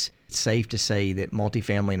think it's safe to say that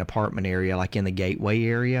multifamily and apartment area, like in the Gateway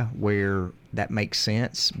area, where that makes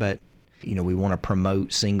sense, but you know, we want to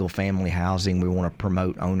promote single family housing, we want to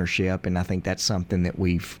promote ownership, and I think that's something that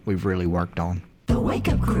we've really worked on. The Wake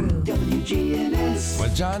Up Crew, WGNS.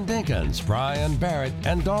 With John Dinkins, Brian Barrett,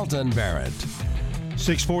 and Dalton Barrett.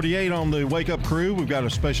 6:48 on the Wake Up Crew. We've got a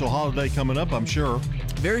special holiday coming up, I'm sure.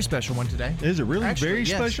 Very special one today. Is it really? Actually, very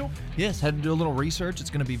yes. special? Yes, had to do a little research.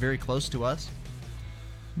 It's going to be very close to us.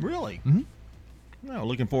 Really? Mm-hmm. Well,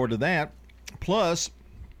 looking forward to that. Plus,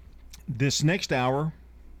 this next hour,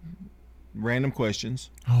 random questions,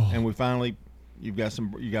 and we finally, you got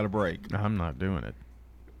a break. I'm not doing it.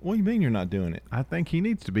 What do you mean you're not doing it? I think he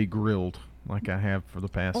needs to be grilled like I have for the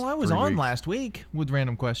past. Well, I was 3 on weeks. last week with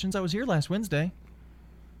random questions. I was here last Wednesday.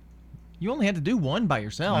 You only had to do one by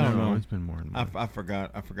yourself. I don't know. It's been more than one. I forgot.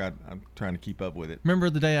 I'm trying to keep up with it. Remember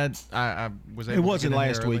the day I was able It wasn't to get in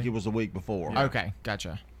last here week. early? It was the week before. Okay,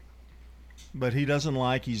 gotcha. But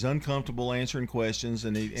he's uncomfortable answering questions,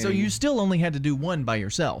 and So you still only had to do one by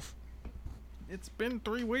yourself. It's been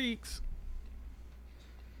 3 weeks.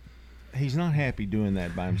 He's not happy doing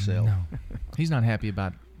that by himself. No, he's not happy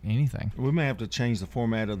about anything. We may have to change the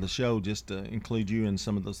format of the show just to include you in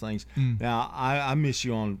some of those things. Mm. Now, I miss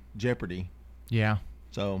you on Jeopardy. Yeah.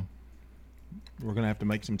 So we're going to have to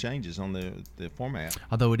make some changes on the format.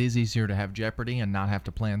 Although it is easier to have Jeopardy and not have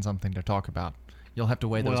to plan something to talk about. You'll have to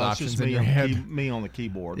weigh those Well, it's options just in me your on the head. me on the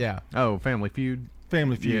keyboard. Yeah. Oh, Family Feud.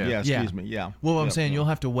 Family Feud. Yeah. Excuse me. Yeah. Well, I'm Yep, saying yep. you'll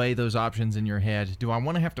have to weigh those options in your head. Do I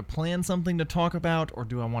want to have to plan something to talk about, or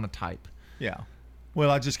do I want to type? Yeah. Well,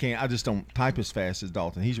 I just can't. I just don't type as fast as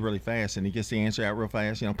Dalton. He's really fast, and he gets the answer out real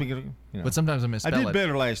fast. But sometimes I misspell I did it.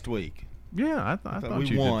 better last week. Yeah, I thought we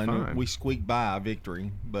you won. did fine. We squeaked by a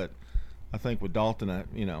victory, but I think with Dalton,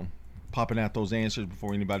 popping out those answers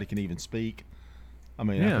before anybody can even speak. I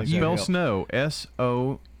mean, I Yeah, think that spell helps. snow.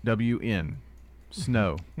 SOWN.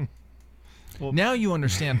 Snow. Well, now you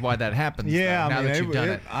understand why that happens. Yeah, though, now I mean, that you've done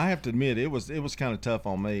it. I have to admit, it was kind of tough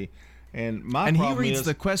on me, and my And he problem reads is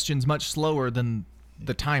the questions much slower than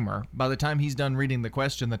the timer. By the time he's done reading the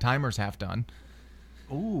question, the timer's half done.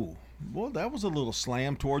 Ooh, well, that was a little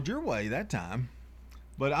slam toward your way that time.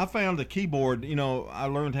 But I found the keyboard. I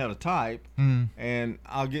learned how to type, and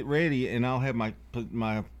I'll get ready, and I'll have my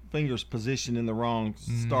fingers positioned in the wrong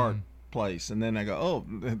start place, and then I go, oh,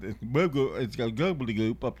 it's got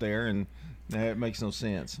gobbledygook up there, and it makes no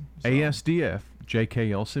sense. So, ASDF,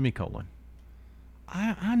 JKL semicolon.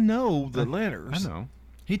 I know the letters. I know.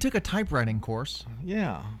 He took a typewriting course.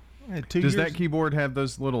 Yeah. I had 2 Does years. that keyboard have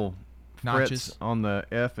those little Notches frets on the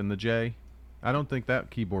F and the J? I don't think that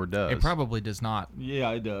keyboard does. It probably does not.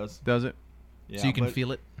 Yeah, it does. Does it? So you can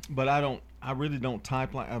feel it? But I really don't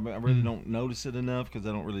type I really don't notice it enough because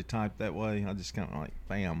I don't really type that way. I just kind of like,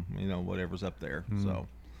 bam, whatever's up there. So,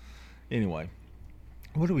 anyway,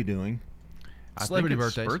 what are we doing? I Celebrity think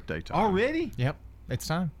it's birthdays. birthday time. Already? Yep, it's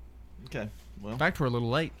time. Okay. Well, In fact, we're a little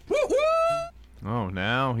late. Oh,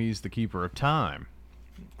 now he's the keeper of time.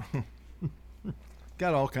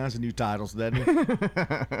 got all kinds of new titles, doesn't he?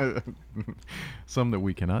 Some that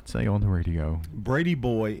we cannot say on the radio. Brady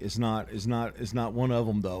Boy is not one of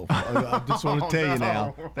them, though. I just want to tell you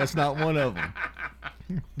now, that's not one of them.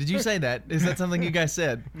 Did you say that? Is that something you guys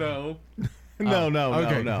said? No.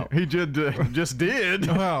 No. He just did.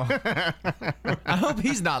 Well, I hope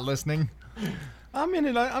he's not listening. I mean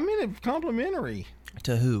it complimentary.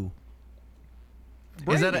 To who?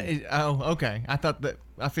 Brady. Is that okay.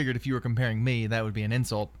 I figured if you were comparing me, that would be an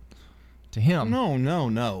insult to him.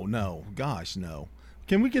 No. Gosh, no.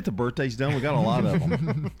 Can we get the birthdays done? We got a lot of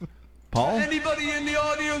them. Paul? Anybody in the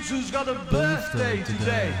audience who's got a birthday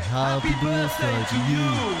today? Happy birthday to you.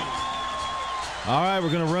 All right,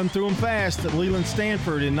 we're going to run through them fast. Leland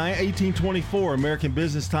Stanford, in 1824, American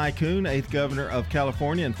business tycoon, 8th governor of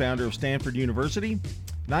California and founder of Stanford University.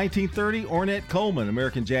 1930, Ornette Coleman,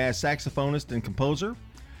 American jazz saxophonist and composer.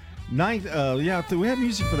 We have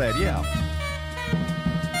music for that, yeah.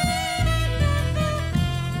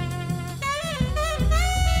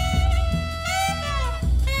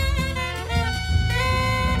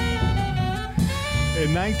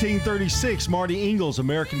 In 1936, Marty Ingalls,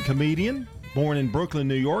 American comedian, born in Brooklyn,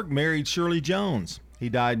 New York, married Shirley Jones. He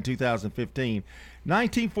died in 2015.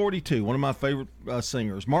 1942, one of my favorite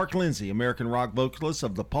singers, Mark Lindsay, American rock vocalist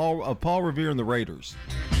of Paul Revere and the Raiders.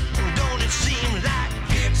 Don't it seem like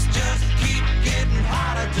it's just keep getting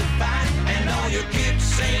harder to find, and all your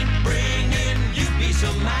gifts ain't bringing you peace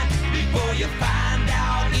of mind. Before you find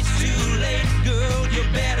out it's too late, girl, you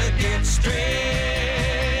better get straight.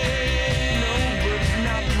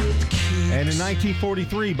 And in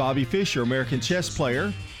 1943, Bobby Fischer, American chess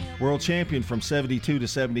player, world champion from 72 to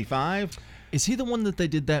 75. Is he the one that they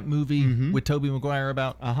did that movie with Tobey Maguire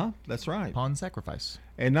about? That's right. Pawn Sacrifice.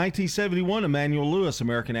 In 1971, Emmanuel Lewis,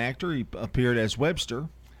 American actor, he appeared as Webster.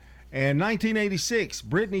 And 1986,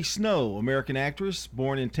 Brittany Snow, American actress,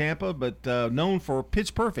 born in Tampa, but known for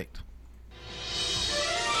Pitch Perfect.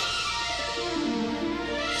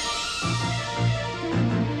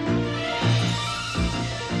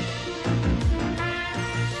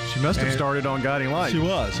 She must have started on Guiding Light. She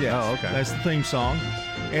was, yes. Oh, okay. That's the theme song.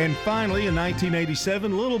 And finally, in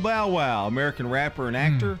 1987, Little Bow Wow, American rapper and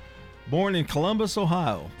actor, born in Columbus,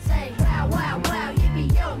 Ohio. Say wow, wow, wow,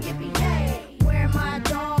 yippee yo, yippee yay. Where my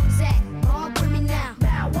dogs at? All for me now.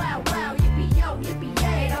 Bow, wow, wow, yippee yo, yippee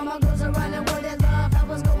yay. All my girls are running with their love. How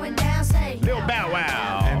was going down? Say Little Bow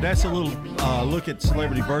Wow. And that's a little look at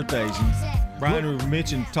celebrity birthdays. And Brian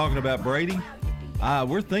mentioned talking about Brady.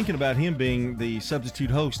 We're thinking about him being the substitute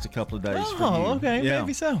host a couple of days. Oh, okay, yeah.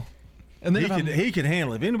 maybe so. And then he could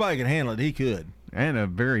handle it. If anybody could handle it, he could. And a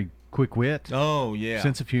very quick wit. Oh, yeah.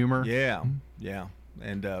 Sense of humor. Yeah.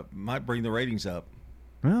 And might bring the ratings up.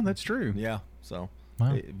 Well, that's true. Yeah. So,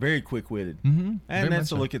 wow. Very quick-witted. Mm-hmm. And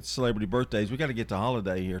that's a look at celebrity birthdays. We got to get to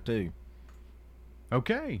holiday here, too.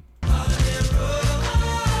 Okay.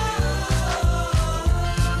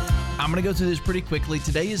 I'm going to go through this pretty quickly.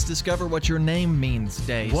 Today is Discover What Your Name Means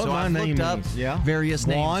Day. What so my I've name looked up means, yeah. various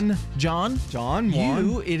names. John. Juan.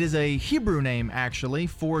 It is a Hebrew name, actually,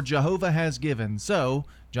 for Jehovah has given. So,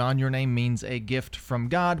 John, your name means a gift from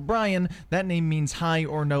God. Brian, that name means high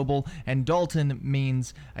or noble. And Dalton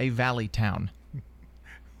means a valley town.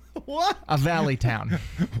 What? A valley town.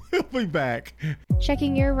 We'll be back.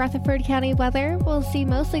 Checking your Rutherford County weather, we'll see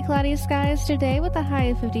mostly cloudy skies today with a high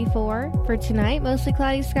of 54. For tonight, mostly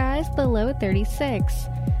cloudy skies, the low at 36.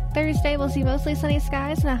 Thursday, we'll see mostly sunny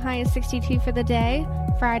skies and a high of 62 for the day.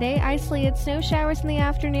 Friday, isolated snow showers in the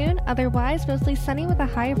afternoon, otherwise mostly sunny with a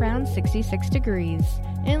high around 66 degrees.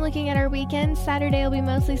 And looking at our weekend, Saturday will be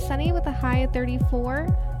mostly sunny with a high of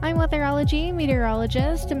 34. I'm weatherology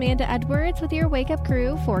meteorologist Amanda Edwards with your Wake Up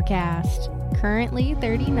Crew forecast. Currently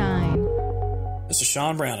 39. This is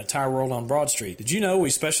Sean Brown at Tire World on Broad Street. Did you know we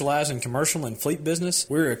specialize in commercial and fleet business?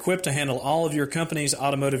 We're equipped to handle all of your company's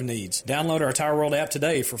automotive needs. Download our Tire World app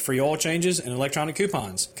today for free oil changes and electronic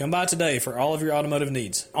coupons. Come by today for all of your automotive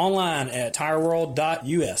needs. Online at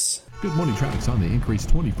tireworld.us. Good morning. Traffic's on the increase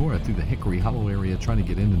 24 through the Hickory Hollow area trying to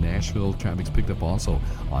get into Nashville. Traffic's picked up also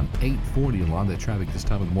on 840. A lot of that traffic this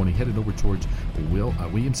time of the morning headed over towards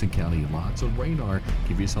Williamson County. Lots of radar.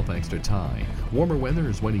 Give yourself extra time. Warmer weather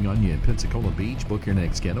is waiting on you at Pensacola Beach. Book your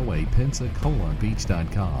next getaway.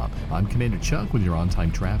 PensacolaBeach.com. I'm Commander Chuck with your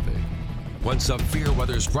on-time traffic. When severe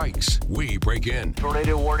weather strikes, we break in.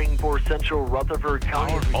 Tornado warning for central Rutherford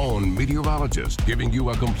County. Our own meteorologist giving you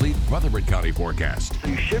a complete Rutherford County forecast. So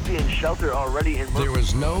you should be in shelter already in There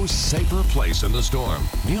is no safer place in the storm.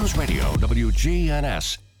 News Radio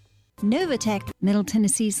WGNS. Novatech, Middle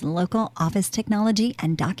Tennessee's local office technology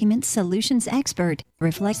and document solutions expert,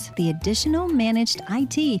 reflects the additional managed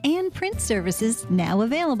IT and print services now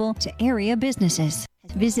available to area businesses.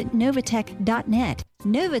 Visit Novatech.net.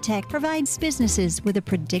 Novatech provides businesses with a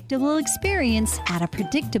predictable experience at a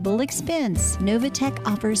predictable expense. Novatech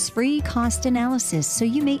offers free cost analysis so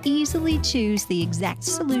you may easily choose the exact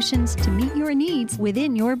solutions to meet your needs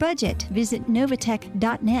within your budget. Visit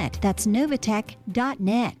Novatech.net. That's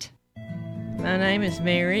Novatech.net. My name is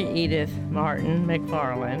Mary Edith Martin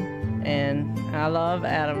McFarland, and I love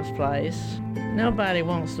Adams Place. Nobody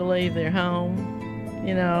wants to leave their home.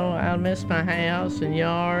 You know, I miss my house and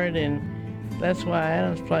yard, and that's why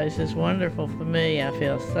Adams Place is wonderful for me. I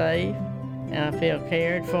feel safe, and I feel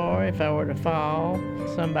cared for. If I were to fall,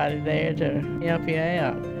 somebody there to help you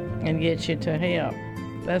out and get you to help.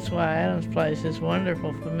 That's why Adams Place is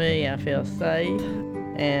wonderful for me. I feel safe,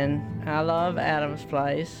 and I love Adams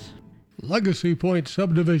Place. Legacy Point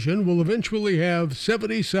subdivision will eventually have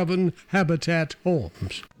 77 Habitat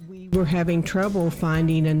homes. We were having trouble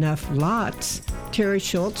finding enough lots. Terry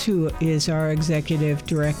Schultz, who is our executive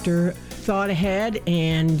director, thought ahead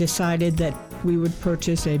and decided that we would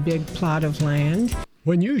purchase a big plot of land.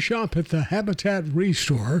 When you shop at the Habitat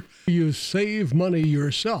Restore, you save money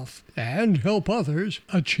yourself and help others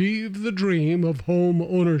achieve the dream of home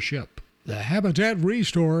ownership. The Habitat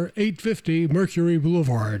Restore, 850 Mercury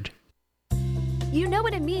Boulevard. You know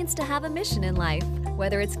what it means to have a mission in life,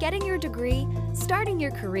 whether it's getting your degree, starting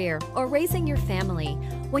your career, or raising your family.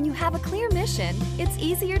 When you have a clear mission, it's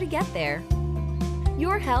easier to get there.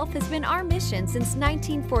 Your health has been our mission since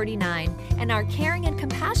 1949, and our caring and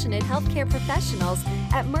compassionate healthcare professionals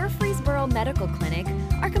at Murfreesboro Medical Clinic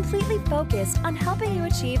are completely focused on helping you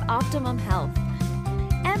achieve optimum health.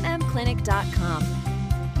 mmclinic.com.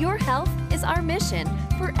 Your health is our mission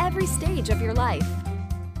for every stage of your life.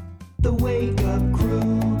 The Wake Up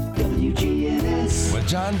Crew, WGNS. With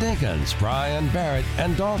John Dinkins, Brian Barrett,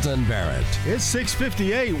 and Dalton Barrett. It's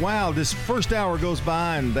 6:58. Wow, this first hour goes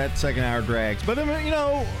by and that second hour drags. But, you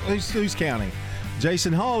know, who's counting?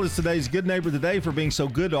 Jason Hall is today's Good Neighbor today for being so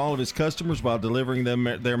good to all of his customers while delivering them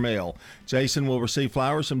their mail. Jason will receive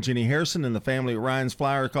flowers from Jenny Harrison and the family at Ryan's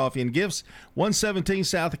Flower, Coffee, and Gifts, 117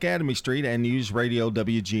 South Academy Street, and News Radio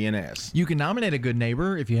WGNS. You can nominate a good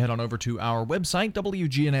neighbor if you head on over to our website,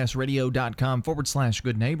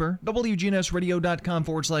 WGNSradio.com/good neighbor.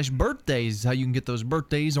 WGNSradio.com/birthdays is how you can get those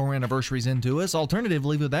birthdays or anniversaries into us.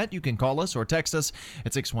 Alternatively, with that, you can call us or text us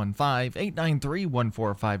at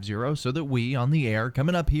 615-893-1450 so that we, on the air,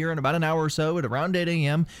 coming up here in about an hour or so at around 8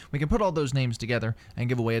 a.m., we can put all those names together and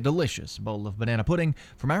give away a delicious bowl of banana pudding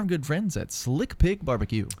from our good friends at Slick Pig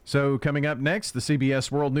Barbecue. So coming up next, the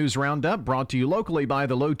CBS World News Roundup, brought to you locally by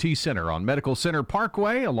the Low T Center on Medical Center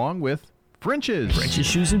Parkway, along with French's. French's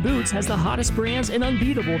Shoes and Boots has the hottest brands and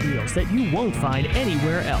unbeatable deals that you won't find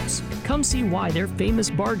anywhere else. Come see why their famous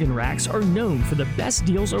bargain racks are known for the best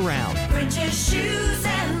deals around. French's Shoes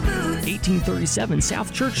and Boots. 1837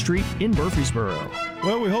 South Church Street in Murfreesboro.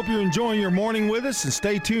 Well, we hope you're enjoying your morning with us, and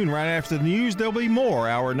stay tuned. Right after the news, there'll be more,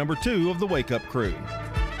 hour number 2 of the Wake Up Crew.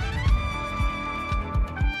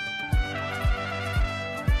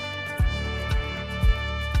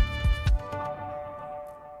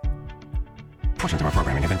 Portions of our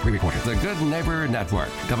programming have been pre-recorded. The Good Neighbor Network,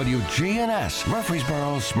 WGNS,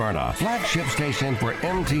 Murfreesboro, Smyrna, flagship station for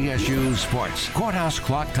MTSU Sports. Courthouse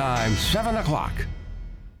clock time, 7 o'clock.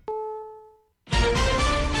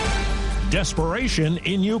 Desperation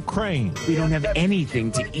in Ukraine. We don't have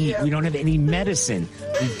anything to eat. We don't have any medicine.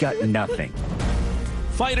 We've got nothing.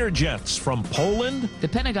 Fighter jets from Poland. The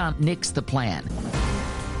Pentagon nixed the plan.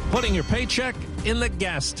 Putting your paycheck in the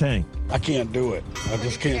gas tank. I can't do it. I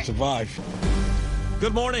just can't survive.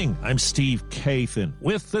 Good morning. I'm Steve Kathan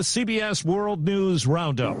with the CBS World News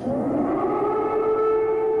Roundup.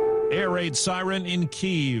 Air raid siren in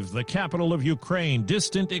Kyiv, the capital of Ukraine.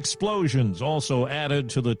 Distant explosions also added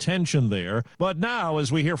to the tension there. But now, as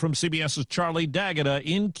we hear from CBS's Charlie D'Agata,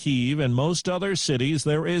 in Kyiv and most other cities,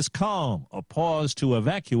 there is calm, a pause to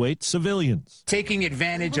evacuate civilians. Taking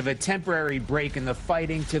advantage of a temporary break in the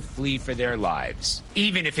fighting to flee for their lives,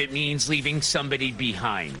 even if it means leaving somebody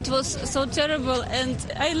behind. It was so terrible, and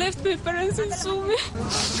I left my parents in Sumy.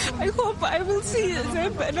 I hope I will see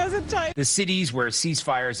them another time. The cities where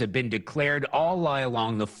ceasefires have been declared all lie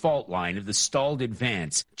along the fault line of the stalled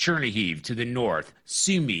advance. Chernihiv to the north,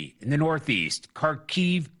 Sumy in the northeast,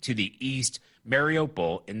 Kharkiv to the east,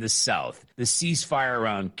 Mariupol in the south. The ceasefire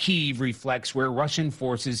around Kyiv reflects where Russian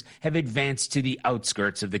forces have advanced to the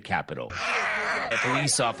outskirts of the capital. A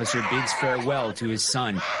police officer bids farewell to his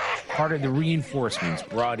son, part of the reinforcements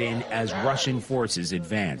brought in as Russian forces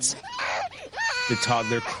advance. The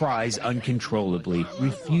toddler cries uncontrollably,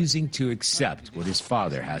 refusing to accept what his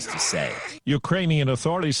father has to say. Ukrainian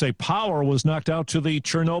authorities say power was knocked out to the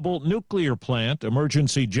Chernobyl nuclear plant.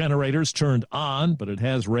 Emergency generators turned on, but it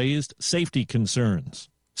has raised safety concerns.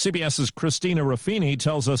 CBS's Christina Ruffini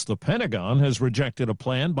tells us the Pentagon has rejected a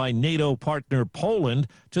plan by NATO partner Poland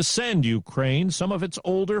to send Ukraine some of its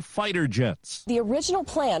older fighter jets. The original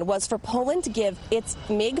plan was for Poland to give its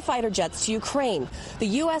MiG fighter jets to Ukraine. The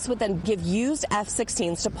U.S. would then give used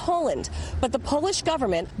F-16s to Poland. But the Polish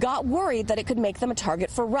government got worried that it could make them a target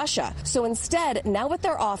for Russia. So instead, now what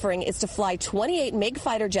they're offering is to fly 28 MiG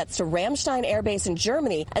fighter jets to Ramstein Air Base in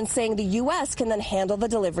Germany and saying the U.S. can then handle the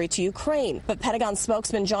delivery to Ukraine. But Pentagon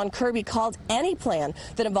spokesman John Kirby called any plan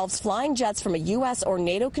that involves flying jets from a U.S. or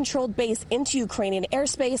NATO-controlled base into Ukrainian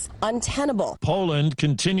airspace untenable. Poland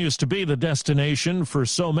continues to be the destination for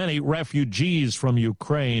so many refugees from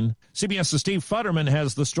Ukraine. CBS's Steve Futterman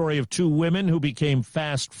has the story of two women who became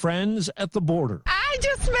fast friends at the border. I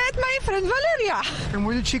just met my friend Valeria. And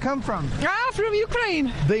where did she come from? From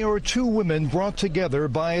Ukraine. They are two women brought together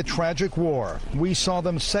by a tragic war. We saw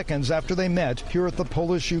them seconds after they met here at the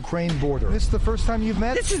Polish-Ukraine border. This is the first time you've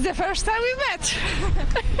met? This is the first time we met.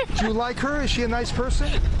 Do you like her? Is she a nice person?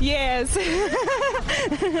 Yes.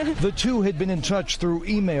 The two had been in touch through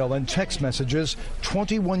email and text messages.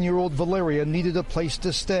 21-year-old Valeria needed a place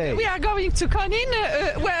to stay. We are going to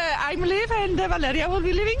Konin, where I live, and Valeria will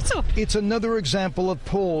be living too. It's another example of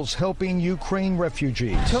Poles helping Ukraine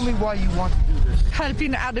refugees. Tell me why you want to do this.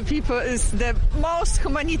 Helping other people is the most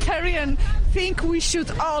humanitarian thing we should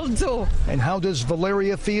all do. And how does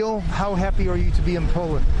Valeria feel? How happy are you to be in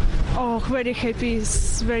Poland? Oh, very happy.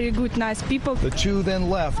 It's very good, nice people. The two then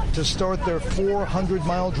left to start their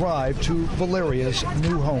 400-mile drive to Valeria's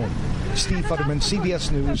new home. Steve Futterman,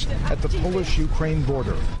 CBS News, at the Polish-Ukraine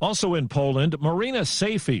border. Also in Poland, Marina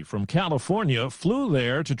Safey from California flew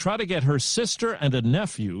there to try to get her sister and a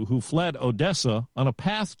nephew who fled Odessa on a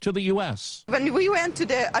path to the U.S. When we went to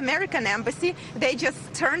the American embassy, they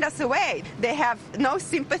just turned us away. They have no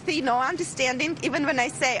sympathy, no understanding, even when I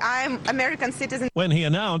say I'm American citizen. When he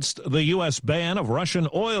announced the U.S. ban of Russian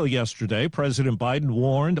oil yesterday, President Biden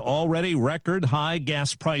warned already record high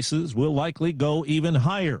gas prices will likely go even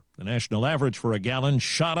higher. The national average for a gallon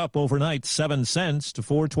shot up overnight 7 cents to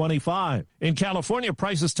 $4.25. In California,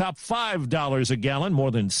 prices top $5 a gallon,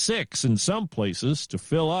 more than $6 in some places. To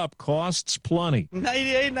fill up costs plenty.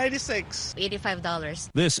 $98, $96.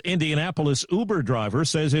 $85. This Indianapolis Uber driver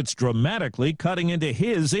says it's dramatically cutting into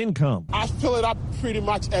his income. I fill it up pretty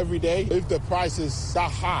much every day. If the price is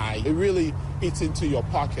that high, it really eats into your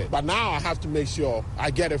pocket. But now I have to make sure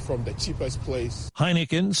I get it from the cheapest place.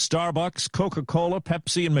 Heineken, Starbucks, Coca-Cola,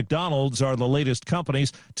 Pepsi, and McDonald's are the latest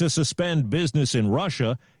companies to suspend business in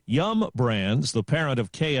Russia. Yum Brands, the parent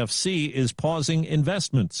of KFC, is pausing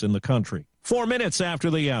investments in the country. 4 minutes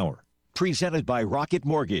after the hour. Presented by Rocket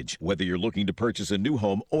Mortgage. Whether you're looking to purchase a new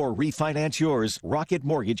home or refinance yours, Rocket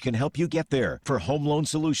Mortgage can help you get there. For home loan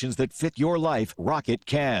solutions that fit your life, Rocket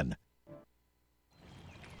can.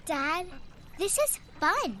 Dad, this is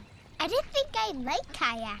fun. I didn't think I'd like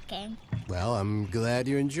kayaking. Well, I'm glad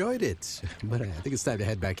you enjoyed it, but I think it's time to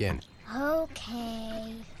head back in.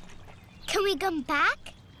 Okay. Can we come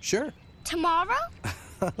back? Sure. Tomorrow?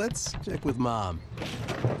 Let's check with Mom.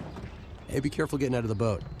 Hey, be careful getting out of the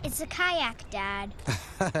boat. It's a kayak, Dad.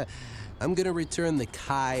 I'm gonna return the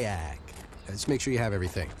kayak. Just make sure you have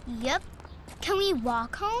everything. Yep. Can we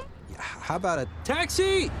walk home? How about a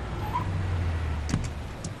taxi?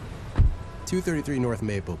 233 North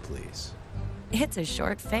Maple, please. It's a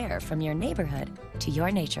short fare from your neighborhood to your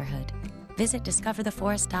naturehood. Visit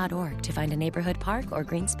discovertheforest.org to find a neighborhood park or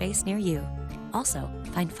green space near you. Also,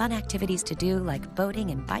 find fun activities to do like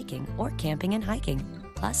boating and biking or camping and hiking,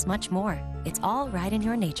 plus much more. It's all right in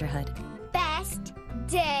your naturehood. Best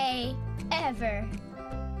day ever.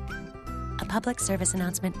 A public service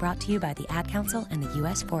announcement brought to you by the Ad Council and the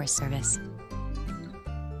U.S. Forest Service.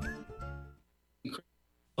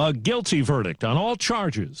 A guilty verdict on all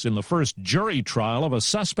charges in the first jury trial of a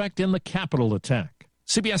suspect in the Capitol attack.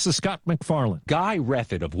 CBS's Scott McFarland. Guy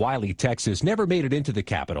Reffitt of Wiley, Texas, never made it into the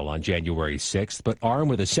Capitol on January 6th, but armed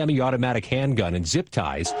with a semi-automatic handgun and zip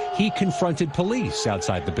ties, he confronted police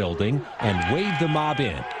outside the building and waved the mob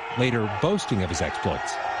in, later boasting of his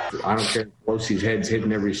exploits. I don't care if Pelosi's head's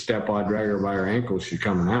hitting every step I drag her by her ankles, she's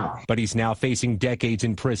coming out. But he's now facing decades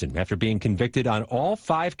in prison after being convicted on all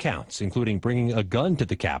 5 counts, including bringing a gun to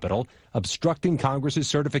the Capitol, obstructing Congress's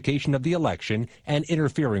certification of the election, and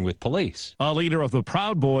interfering with police. A leader of the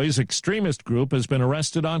Proud Boys extremist group has been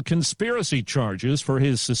arrested on conspiracy charges for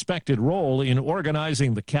his suspected role in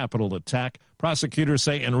organizing the Capitol attack. Prosecutors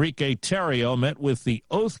say Enrique Tarrio met with the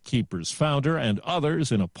Oath Keepers founder and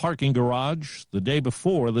others in a parking garage the day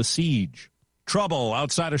before the siege. Trouble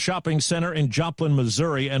outside a shopping center in Joplin,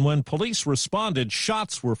 Missouri, and when police responded,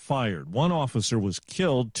 shots were fired. 1 officer was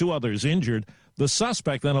killed, 2 others injured. The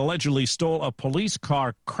suspect then allegedly stole a police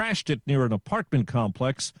car, crashed it near an apartment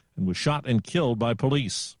complex, and was shot and killed by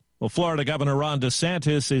police. Well, Florida Governor Ron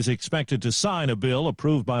DeSantis is expected to sign a bill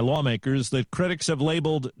approved by lawmakers that critics have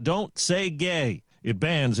labeled "Don't Say Gay." It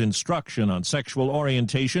bans instruction on sexual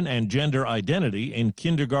orientation and gender identity in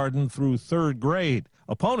kindergarten through 3rd grade.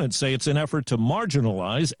 Opponents say it's an effort to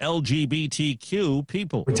marginalize LGBTQ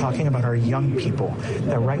people. We're talking about our young people,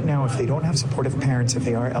 that right now, if they don't have supportive parents, if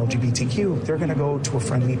they are LGBTQ, they're going to go to a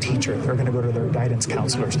friendly teacher. They're going to go to their guidance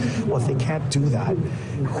counselors. Well, if they can't do that,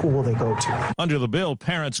 who will they go to? Under the bill,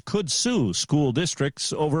 parents could sue school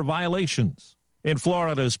districts over violations. In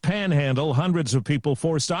Florida's Panhandle, hundreds of people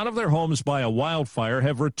forced out of their homes by a wildfire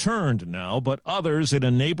have returned now, but others in a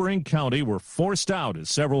neighboring county were forced out as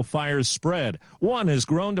several fires spread. One has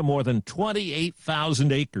grown to more than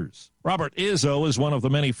 28,000 acres. Robert Izzo is one of the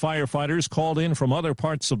many firefighters called in from other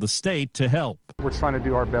parts of the state to help. We're trying to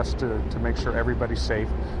do our best to make sure everybody's safe,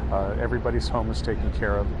 everybody's home is taken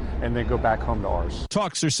care of, and then go back home to ours.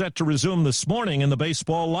 Talks are set to resume this morning in the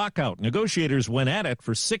baseball lockout. Negotiators went at it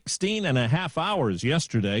for 16 and a half hours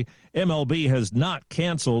yesterday. MLB has not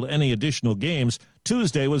canceled any additional games.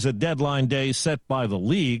 Tuesday was a deadline day set by the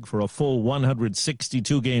league for a full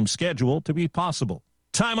 162-game schedule to be possible.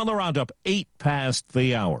 Time on the roundup, 8 past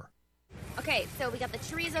the hour. Okay, so we got the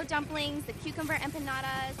chorizo dumplings, the cucumber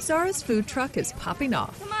empanadas. Zara's food truck is popping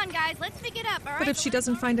off. Come on, guys, let's pick it up, all right? But if she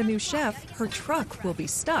doesn't find a new chef, her truck will be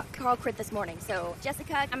stuck. Carl quit this morning, so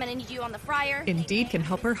Jessica, I'm going to need you on the fryer. Indeed can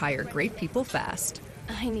help her hire great people fast.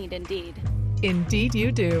 I need Indeed. Indeed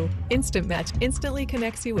you do. Instant Match instantly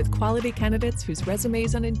connects you with quality candidates whose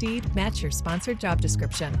resumes on Indeed match your sponsored job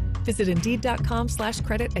description. Visit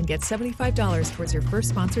Indeed.com/credit and get $75 towards your first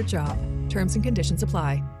sponsored job. Terms and conditions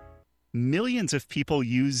apply. Millions of people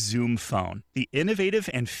use Zoom Phone, the innovative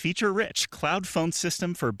and feature-rich cloud phone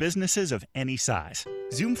system for businesses of any size.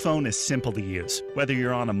 Zoom Phone is simple to use, whether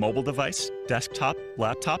you're on a mobile device, desktop,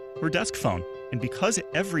 laptop, or desk phone. And because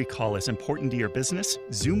every call is important to your business,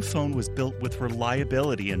 Zoom Phone was built with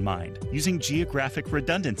reliability in mind, using geographic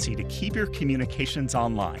redundancy to keep your communications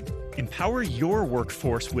online. Empower your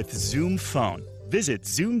workforce with Zoom Phone. Visit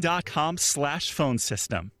zoom.com/phone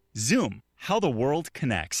system. Zoom, how the world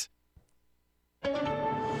connects.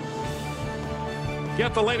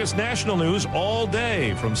 Get the latest national news all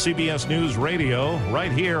day from CBS News Radio,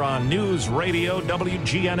 right here on News Radio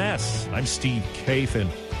WGNS. I'm Steve Kathan.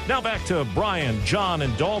 Now back to Brian, John,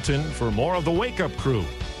 and Dalton for more of the Wake Up Crew.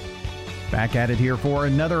 Back at it here for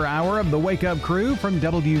another hour of the Wake Up Crew from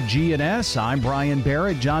WGNS. I'm Brian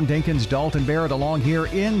Barrett, John Dinkins, Dalton Barrett along here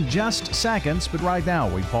in just seconds. But right now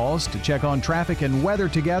we pause to check on traffic and weather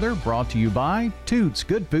together, brought to you by Toots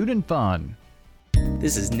Good Food and Fun.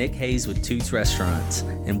 This is Nick Hayes with Toots Restaurants,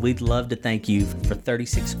 and we'd love to thank you for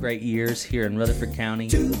 36 great years here in Rutherford County.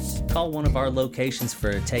 Toots. Call one of our locations for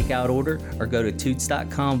a takeout order or go to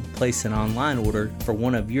Toots.com, place an online order for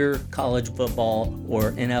one of your college football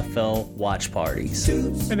or NFL watch parties.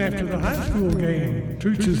 Toots. And after the high school game,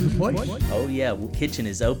 Toots is the place. Oh yeah, kitchen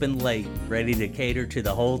is open late, ready to cater to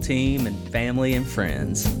the whole team and family and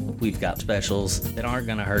friends. We've got specials that aren't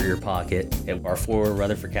going to hurt your pocket at our 4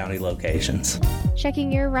 Rutherford County locations.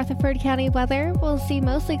 Checking your Rutherford County weather, we'll see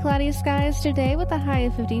mostly cloudy skies today with a high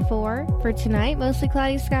of 54. For tonight, mostly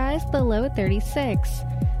cloudy skies, the low at 36.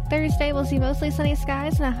 Thursday, we'll see mostly sunny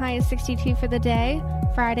skies and a high of 62 for the day.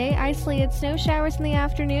 Friday, isolated snow showers in the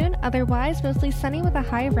afternoon, otherwise mostly sunny with a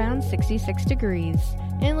high around 66 degrees.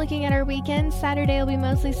 And looking at our weekend, Saturday will be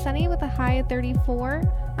mostly sunny with a high of 34.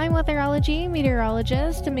 I'm weatherology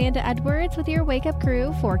meteorologist Amanda Edwards with your Wake Up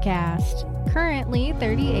Crew forecast. Currently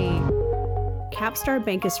 38. Capstar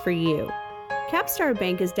Bank is for you. Capstar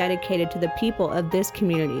Bank is dedicated to the people of this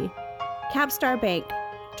community. Capstar Bank,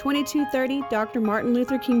 2230 Dr. Martin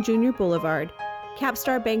Luther King Jr. Boulevard,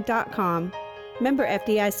 capstarbank.com. Member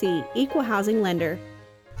FDIC, Equal Housing Lender.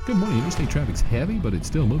 Good morning. Interstate traffic's heavy, but it's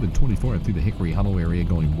still moving 24 through the Hickory Hollow area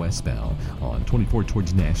going westbound. On 24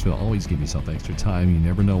 towards Nashville, always give yourself extra time. You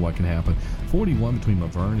never know what can happen. 41 between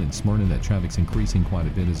Laverne and Smyrna, that traffic's increasing quite a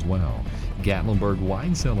bit as well. Gatlinburg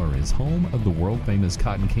Wine Cellar is home of the world-famous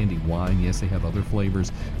cotton candy wine. Yes, they have other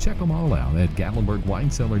flavors. Check them all out at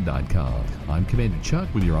GatlinburgWineCellar.com. I'm Commander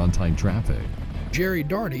Chuck with your on-time traffic. Jerry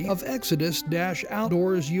Darty of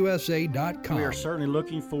Exodus-OutdoorsUSA.com. We are certainly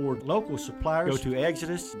looking for local suppliers. Go to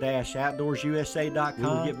Exodus-OutdoorsUSA.com. We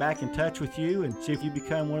will get back in touch with you and see if you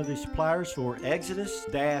become one of the suppliers for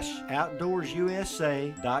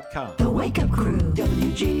Exodus-OutdoorsUSA.com. The Wake Up Crew,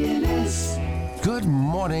 WGNS. Good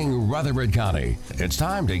morning, Rutherford County. It's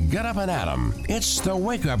time to get up and at 'em. It's the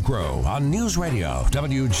Wake Up Crew on News Radio,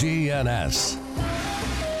 WGNS.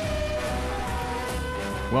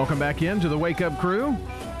 Welcome back into the Wake Up Crew.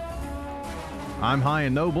 I'm High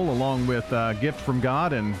and Noble, along with Gift from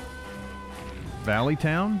God and Valley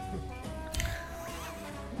Town.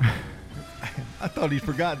 I thought he'd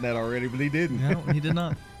forgotten that already, but he didn't. No, he did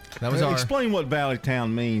not. That was Explain what Valley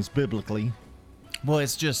Town means biblically. Well,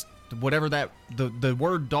 it's just whatever that the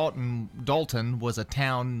word Dalton was a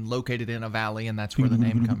town located in a valley, and that's where the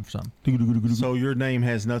name comes from. So your name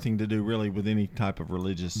has nothing to do really with any type of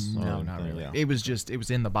religious. No, not really. Yeah. It was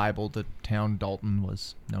in the Bible. The town Dalton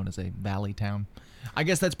was known as a valley town. I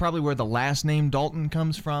guess that's probably where the last name Dalton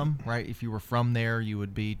comes from, right? If you were from there, you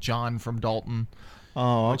would be John from Dalton.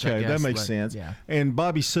 Oh, okay, that makes sense. Yeah. And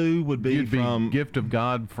Bobby Sue would be from Gift of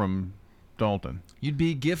God from Dalton. You'd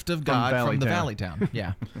be Gift of God from the Valley Town.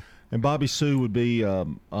 Yeah. And Bobby Sue would be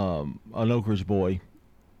an Oak Ridge Boy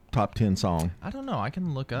top 10 song. I don't know. I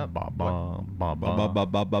can look up Bobby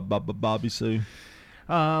Sue.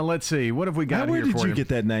 Let's see. What have we got here for you? Where did you get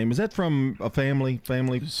that name? Is that from a family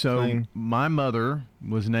So thing? My mother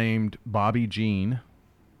was named Bobby Jean,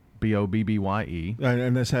 Bobbye.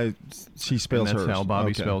 And that's how she spells hers. That's how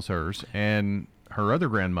Bobby spells hers. And her other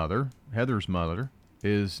grandmother, Heather's mother,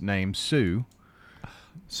 is named Sue.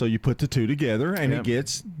 So you put the two together, and it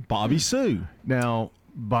gets Bobby Sue. Now,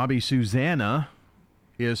 Bobby Susanna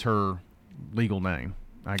is her legal name,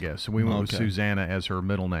 I guess. So we went with Susanna as her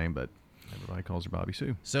middle name, but everybody calls her Bobby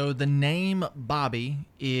Sue. So the name Bobby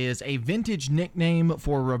is a vintage nickname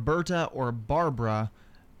for Roberta or Barbara,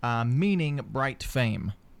 meaning bright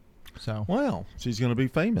fame. So well, she's going to be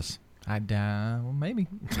famous. Well, maybe.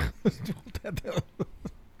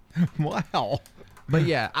 Wow. But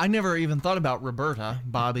yeah, I never even thought about Roberta,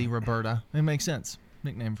 Bobby, Roberta. It makes sense.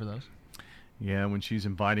 Nickname for those. Yeah, when she's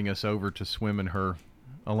inviting us over to swim in her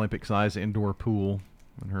Olympic-sized indoor pool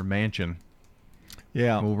in her mansion.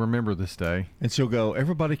 Yeah. We'll remember this day. And she'll go,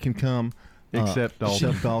 everybody can come except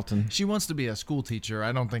Dalton. She wants to be a school teacher.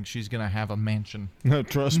 I don't think she's going to have a mansion. No,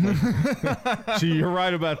 trust me. You're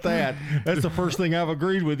right about that. That's the first thing I've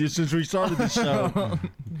agreed with you since we started the show.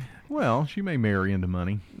 Well, she may marry into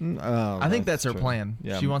money. I think that's her plan.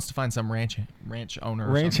 Yeah. She wants to find some ranch owner.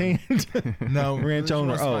 Ranch hand? No, ranch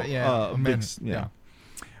owner.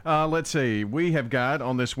 Let's see. We have got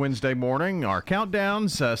on this Wednesday morning our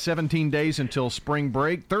countdowns. 17 days until spring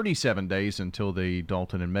break. 37 days until the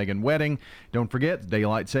Dalton and Megan wedding. Don't forget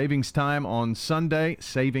daylight savings time on Sunday.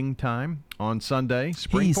 Spring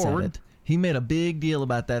forward. He made a big deal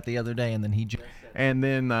about that the other day, and then he. And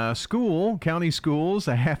then county schools,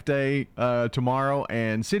 a half day tomorrow,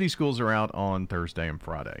 and city schools are out on Thursday and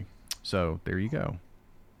Friday. So there you go.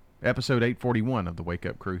 Episode 841 of the Wake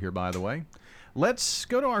Up Crew here, by the way. Let's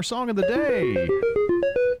go to our song of the day.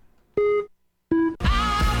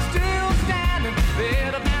 I'm still standing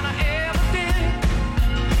better than I ever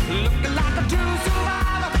did. Looking like a true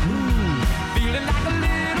survivor. Feeling like a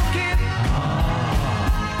little kid.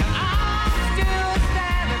 I'm still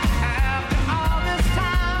standing after all this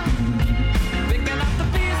time. Picking up the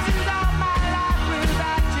pieces of my life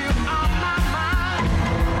without you on my mind.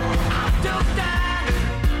 I'm still standing.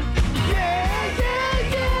 Yeah,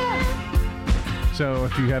 yeah, yeah. So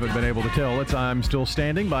if you haven't been able to tell, it's I'm Still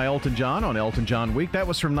Standing by Elton John on Elton John Week. That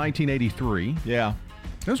was from 1983. Yeah.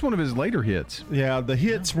 That was one of his later hits. Yeah, the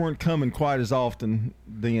hits weren't coming quite as often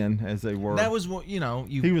then as they were. That was,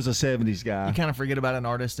 he was a 70s guy. You kind of forget about an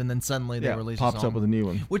artist, and then suddenly they release a song. Pops up with a new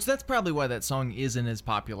one. Which that's probably why that song isn't as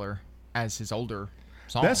popular as his older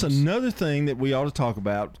songs. That's another thing that we ought to talk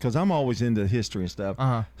about, because I'm always into history and stuff.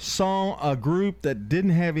 A group that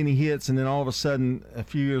didn't have any hits, and then all of a sudden, a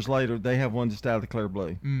few years later, they have one just out of the clear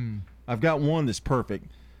blue. I've got one that's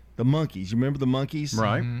perfect. The Monkees. You remember the Monkees?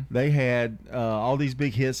 Right. They had all these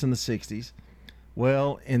big hits in the 60s.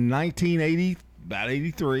 Well, in 1980, about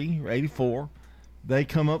 83 or 84, they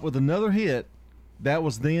come up with another hit. That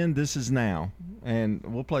was then, this is now. And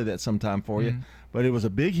we'll play that sometime for you. but it was a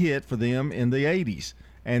big hit for them in the 80s.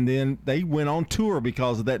 And then they went on tour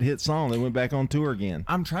because of that hit song. They went back on tour again.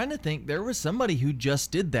 I'm trying to think. There was somebody who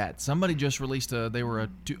just did that. Somebody just released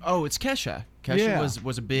it's Kesha. Kesha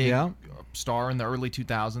was a big star in the early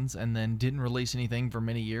 2000s and then didn't release anything for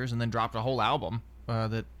many years and then dropped a whole album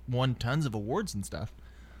that won tons of awards and stuff.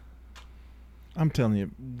 I'm telling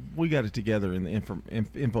you, we got it together in the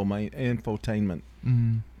infotainment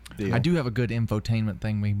deal. I do have a good infotainment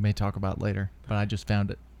thing we may talk about later, but I just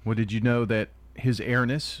found it. Well, did you know that His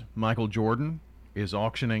Airness, Michael Jordan, is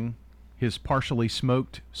auctioning his partially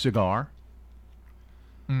smoked cigar?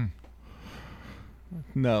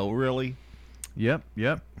 No, really? Yep.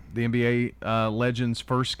 The NBA legend's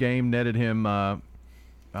first game netted him an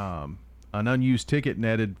unused ticket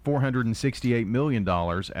netted $468 million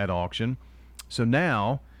at auction. So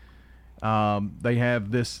now they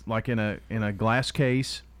have this like in a glass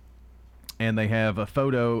case, and they have a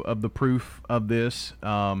photo of the proof of this.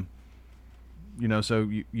 So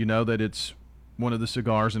you know that it's one of the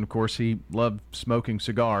cigars, and of course he loved smoking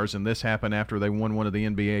cigars, and this happened after they won one of the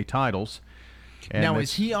NBA titles. And now,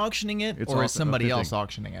 is he auctioning it, or is somebody else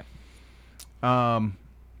auctioning it?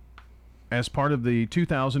 As part of the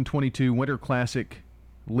 2022 Winter Classic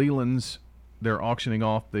Leland's, they're auctioning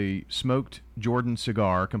off the smoked Jordan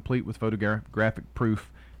cigar, complete with photographic proof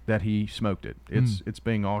that he smoked it. It's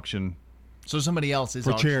being auctioned. So somebody else is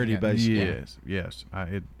for auctioning charity, it. basically. Yes.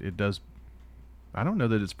 It does. I don't know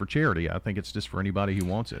that it's for charity. I think it's just for anybody who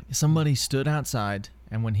wants it. Somebody stood outside,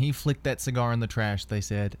 and when he flicked that cigar in the trash, they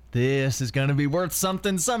said, "This is going to be worth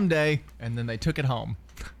something someday," and then they took it home.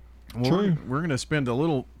 Well, we're going to spend a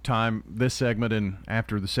little time this segment and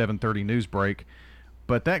after the 7:30 news break,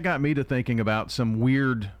 but that got me to thinking about some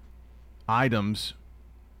weird items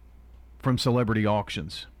from celebrity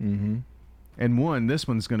auctions. Mm-hmm. And this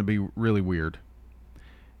one's going to be really weird.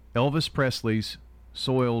 Elvis Presley's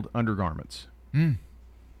soiled undergarments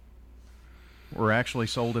were actually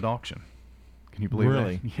sold at auction. Can you believe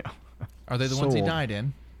Really? that? Yeah. Are they the ones he died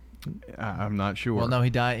in? I'm not sure. Well, no, he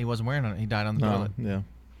died. He wasn't wearing it. He died on the toilet. Yeah.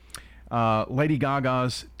 Lady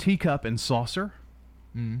Gaga's teacup and saucer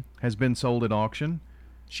has been sold at auction.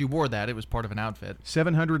 She wore that. It was part of an outfit.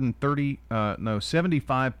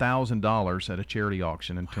 $75,000 at a charity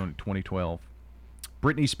auction in 2012.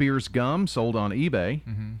 Britney Spears' gum sold on eBay.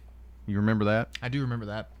 Mm-hmm. You remember that? I do remember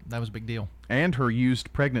that. That was a big deal. And her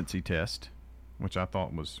used pregnancy test, which I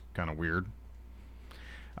thought was kind of weird.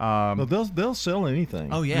 But they'll sell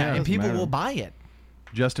anything. Oh, yeah. And people will buy it.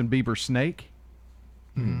 Justin Bieber's snake.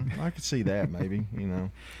 I could see that maybe, It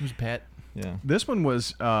was a pet. Yeah. This one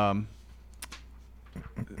was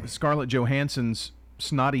Scarlett Johansson's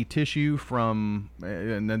snotty tissue from,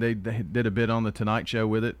 and then they did a bit on the Tonight Show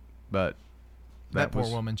with it, but that poor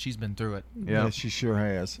woman, she's been through it. Yeah, she sure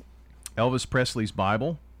has. Elvis Presley's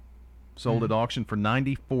Bible sold at auction for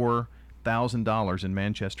 $94,000 in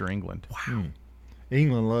Manchester, England. Wow.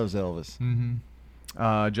 England loves Elvis.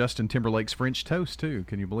 Mm-hmm. Justin Timberlake's French toast, too.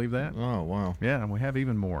 Can you believe that? Oh, wow. Yeah, and we have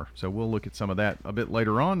even more. So we'll look at some of that a bit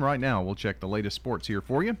later on. Right now, we'll check the latest sports here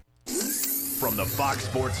for you. From the Fox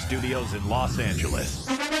Sports Studios in Los Angeles,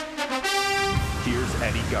 here's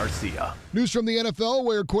Eddie Garcia. News from the NFL,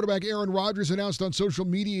 where quarterback Aaron Rodgers announced on social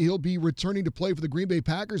media he'll be returning to play for the Green Bay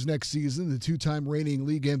Packers next season. The two-time reigning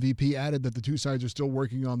league MVP added that the two sides are still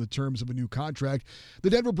working on the terms of a new contract. The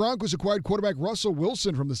Denver Broncos acquired quarterback Russell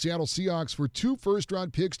Wilson from the Seattle Seahawks for 2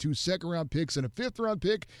 first-round picks, 2 second-round picks, and a 5th-round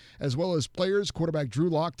pick, as well as players quarterback Drew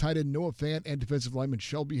Lock, tight end Noah Fant, and defensive lineman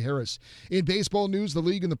Shelby Harris. In baseball news, the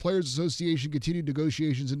league and the Players Association continued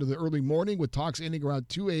negotiations into the early morning, with talks ending around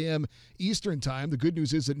 2 a.m. Eastern Time. The good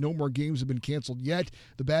news is that no more games have been canceled yet.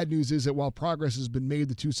 The bad news is that while progress has been made,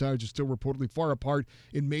 the two sides are still reportedly far apart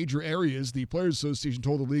in major areas. The Players Association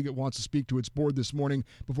told the league it wants to speak to its board this morning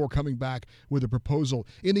before coming back with a proposal.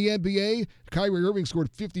 In the NBA, Kyrie Irving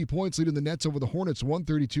scored 50 points, leading the Nets over the Hornets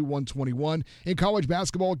 132-121. In college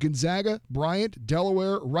basketball, Gonzaga, Bryant,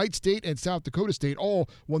 Delaware, Wright State, and South Dakota State all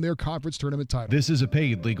won their conference tournament title. This is a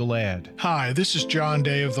paid legal ad. Hi, this is John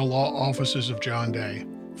Day of the Law Offices of John Day.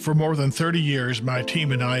 For more than 30 years, my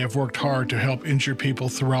team and I have worked hard to help injured people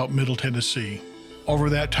throughout Middle Tennessee. Over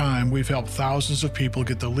that time, we've helped thousands of people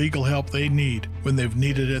get the legal help they need when they've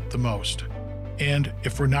needed it the most. And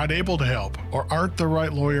if we're not able to help or aren't the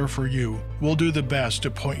right lawyer for you, we'll do the best to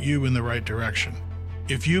point you in the right direction.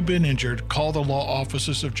 If you've been injured, call the Law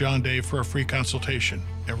Offices of John Day for a free consultation.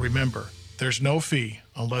 And remember, there's no fee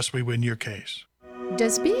unless we win your case.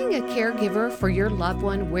 Does being a caregiver for your loved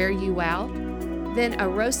one wear you out? Then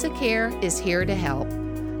Arosa Care is here to help.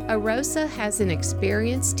 Arosa has an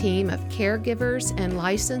experienced team of caregivers and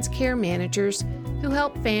licensed care managers who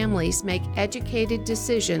help families make educated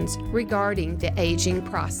decisions regarding the aging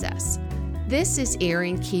process. This is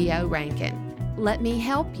Erin Keogh Rankin. Let me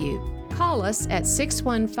help you. Call us at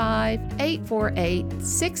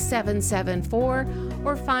 615-848-6774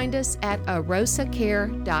 or find us at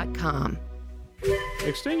arosacare.com.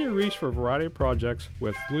 Extend your reach for a variety of projects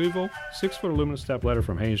with Louisville 6-foot aluminum step ladder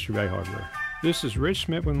from Haynes Trouvé Hardware. This is Rich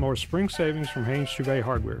Schmidt with more spring savings from Haynes Trouvé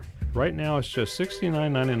Hardware. Right now it's just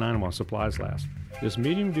 $69.99 while supplies last. This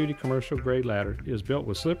medium-duty commercial-grade ladder is built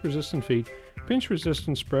with slip-resistant feet,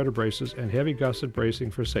 pinch-resistant spreader braces, and heavy gusset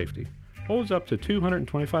bracing for safety. Holds up to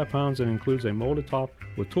 225 pounds and includes a molded top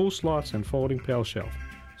with tool slots and folding pail shelf.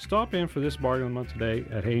 Stop in for this bargain of the month today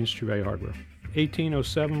at Haynes Trouvé Hardware,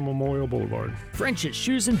 1807 Memorial Boulevard. French's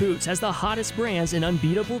Shoes and Boots has the hottest brands and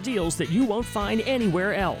unbeatable deals that you won't find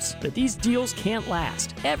anywhere else. But these deals can't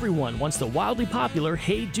last. Everyone wants the wildly popular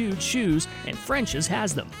Hey Dude shoes, and French's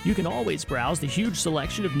has them. You can always browse the huge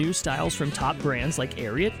selection of new styles from top brands like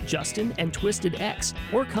Ariat, Justin, and Twisted X,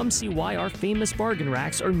 or come see why our famous bargain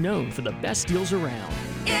racks are known for the best deals around.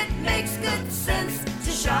 It makes good sense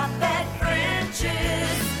to shop at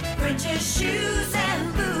French's. French's Shoes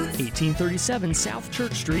and Boots. 1837 South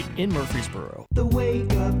Church Street in Murfreesboro. The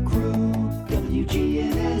Wake Up Crew,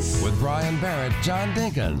 WGNS. With Brian Barrett, John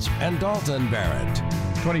Dinkins, and Dalton Barrett.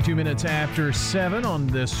 22 minutes after 7 on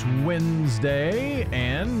this Wednesday,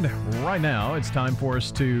 and right now it's time for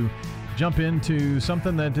us to jump into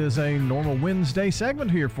something that is a normal Wednesday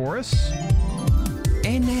segment here for us.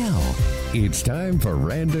 And now, it's time for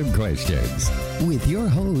Random Questions with your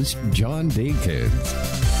host, John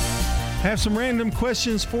Dinkins. Have some random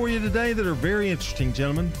questions for you today that are very interesting,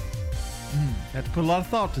 gentlemen. Have to put a lot of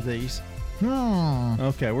thought to these.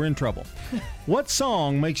 Okay, we're in trouble. What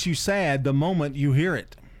song makes you sad the moment you hear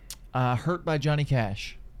it? Hurt by Johnny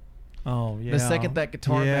Cash. Oh, yeah. The second that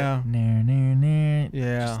guitar yeah.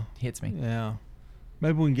 just hits me. Yeah.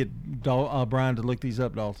 Maybe we can get Brian to look these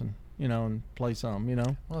up, Dalton, and play some,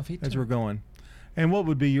 Well, if he as we're going. And what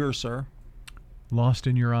would be yours, sir? Lost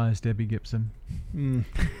in Your Eyes, Debbie Gibson.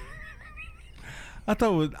 I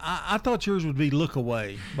thought yours would be Look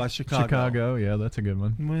Away by Chicago. Chicago, yeah, that's a good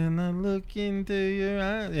one. When I look into your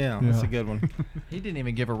eyes. Yeah, that's a good one. He didn't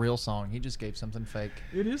even give a real song. He just gave something fake.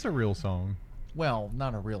 It is a real song. Well,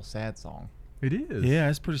 not a real sad song. It is. Yeah,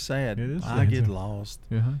 it's pretty sad. It is. I get lost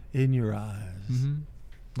in your eyes. Mm-hmm.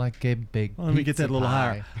 Like a big Let me get that a little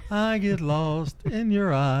pie. higher. I get lost in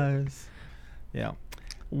your eyes. Yeah.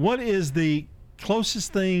 What is the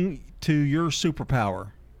closest thing to your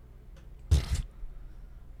superpower?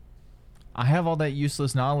 I have all that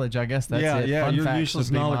useless knowledge. I guess that's it. Yeah, Fun you're facts useless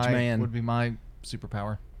would be knowledge my- man. Would be my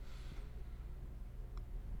superpower.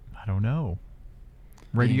 I don't know.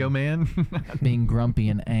 Radio Man? Being grumpy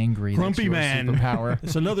and angry. Grumpy that's your Man. superpower.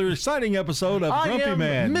 It's another exciting episode of I Grumpy am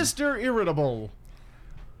Man. Mr. Irritable.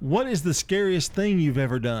 What is the scariest thing you've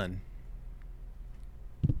ever done?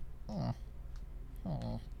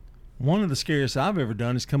 One of the scariest I've ever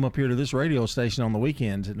done is come up here to this radio station on the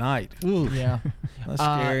weekends at night. Ooh, Yeah. that's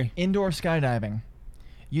scary. Indoor skydiving.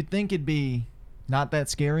 You'd think it'd be not that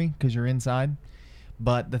scary because you're inside,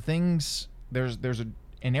 but the things there's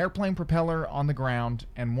an airplane propeller on the ground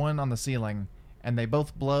and one on the ceiling, and they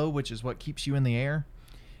both blow, which is what keeps you in the air.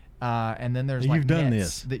 And then there's You've done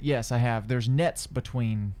this. Yes, I have. There's nets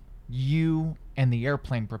between you and the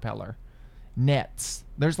airplane propeller. Nets.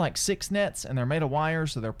 There's like 6 nets, and they're made of wire,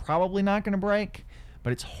 so they're probably not going to break.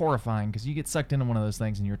 But it's horrifying because you get sucked into one of those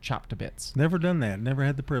things and you're chopped to bits. Never done that. Never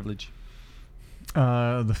had the privilege.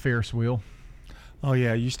 The Ferris wheel. Oh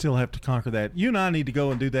yeah, you still have to conquer that. You and I need to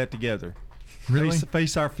go and do that together. Really?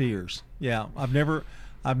 Face our fears. Yeah, I've never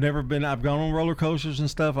been. I've gone on roller coasters and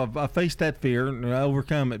stuff. I've faced that fear and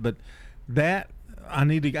overcome it. But that I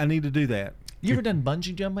need to do that. You ever done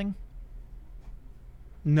bungee jumping?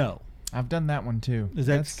 No. I've done that one too. Is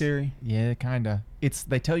that scary? Yeah, kinda.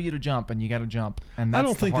 They tell you to jump and you got to jump, and that's I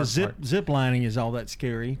don't think the hard part. zip lining is all that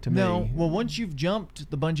scary to me. No, well, once you've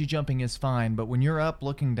jumped, the bungee jumping is fine, but when you're up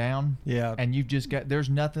looking down, Yeah. and you've just got there's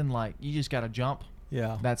nothing like you just got to jump.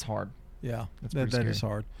 Yeah. That's hard. Yeah, That's that pretty is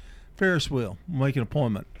scary. hard. Ferris wheel. Make an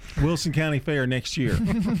appointment. Wilson County Fair next year.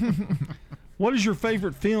 What is your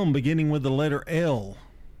favorite film beginning with the letter L?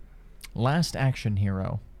 Last Action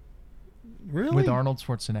Hero. Really? With Arnold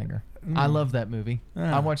Schwarzenegger. I love that movie.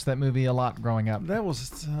 I watched that movie a lot growing up. That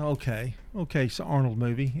was okay. Okay, so Arnold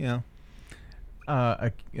movie, yeah.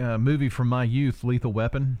 A movie from my youth, Lethal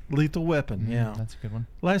Weapon. Lethal Weapon, yeah. That's a good one.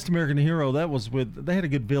 Last American Hero, that was with, they had a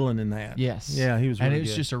good villain in that. Yes. Yeah, he was really and it was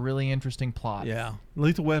good. just a really interesting plot. Yeah.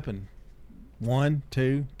 Lethal Weapon. 1,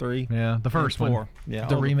 2, 3. Yeah, the first and 4. one. Yeah.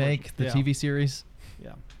 The oh, remake, first- the yeah. TV series.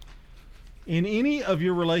 Yeah. In any of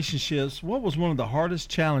your relationships, what was one of the hardest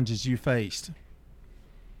challenges you faced?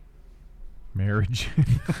 Marriage.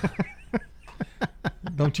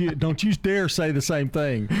 Don't you dare say the same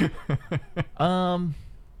thing.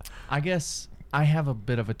 I guess I have a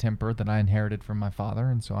bit of a temper that I inherited from my father,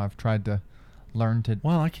 and so I've tried to learn to.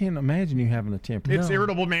 Well, I can't imagine you having a temper. It's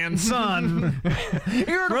irritable man's son.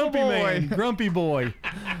 Irritable grumpy boy. man, grumpy boy.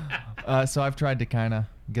 So I've tried to kind of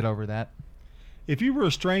get over that. If you were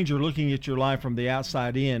a stranger looking at your life from the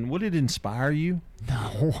outside in, would it inspire you?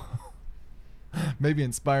 No. Maybe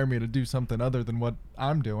inspire me to do something other than what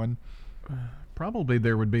I'm doing. Probably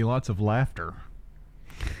there would be lots of laughter.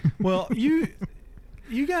 Well, you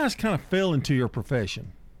guys kind of fell into your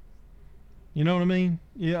profession. You know what I mean?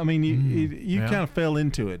 Yeah, I mean you kind of fell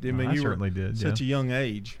into it. I mean, I you certainly were did. such a young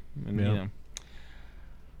age. And,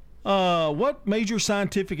 what major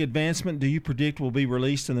scientific advancement do you predict will be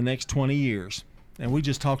released in the next 20 years? And we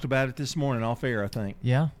just talked about it this morning off air, I think.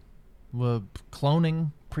 Yeah, well,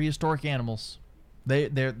 cloning prehistoric animals.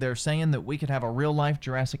 They're saying that we could have a real life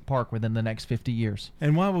Jurassic Park within the next 50 years.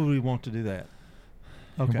 And why would we want to do that?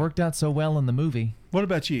 Okay. It worked out so well in the movie. What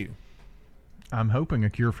about you? I'm hoping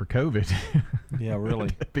a cure for COVID. Yeah, really.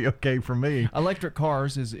 That'd be okay for me. Electric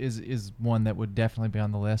cars is one that would definitely be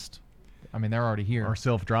on the list. I mean, they're already here. Or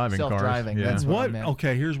self-driving cars. Self-driving. Yeah. That's what I meant.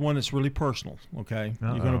 Okay, here's one that's really personal. Okay,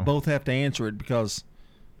 Uh-oh. You're going to both have to answer it because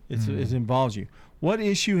it involves you. What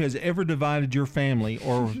issue has ever divided your family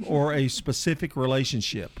or a specific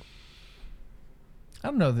relationship? I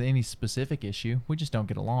don't know any specific issue. We just don't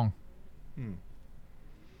get along.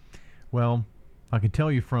 Well, I can tell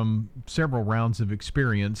you from several rounds of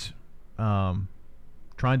experience, trying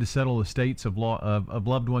to settle estates of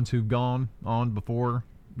loved ones who've gone on before,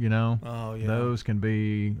 Oh, yeah. those can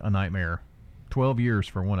be a nightmare. 12 years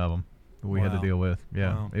for one of them that we had to Wow. deal with.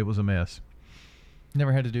 Yeah, Wow. It was a mess.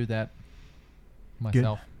 Never had to do that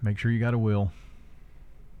myself. Make sure you got a will.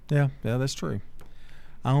 Yeah, that's true.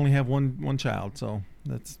 I only have one child, so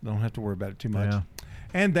don't have to worry about it too much. Yeah.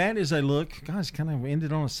 And that is a look. Guys, kind of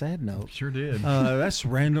ended on a sad note. Sure did. That's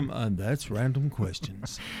random. That's random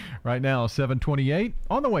questions. Right now, 7:28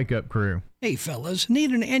 on the Wake Up Crew. Hey fellas, need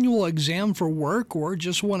an annual exam for work or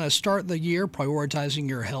just want to start the year prioritizing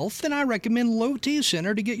your health? Then I recommend Low T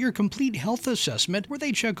Center to get your complete health assessment where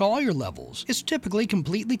they check all your levels. It's typically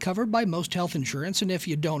completely covered by most health insurance, and if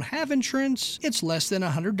you don't have insurance, it's less than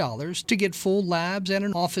 $100 to get full labs and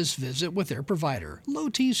an office visit with their provider. Low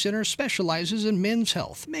T Center specializes in men's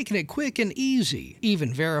health, making it quick and easy,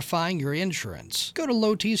 even verifying your insurance. Go to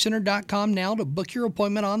lowtcenter.com now to book your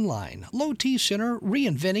appointment online. Low T Center,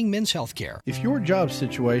 reinventing men's healthcare. If your job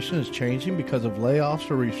situation is changing because of layoffs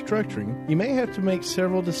or restructuring, you may have to make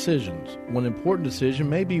several decisions. One important decision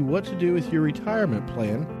may be what to do with your retirement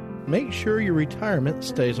plan. Make sure your retirement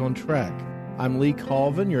stays on track. I'm Lee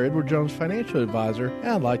Colvin, your Edward Jones financial advisor,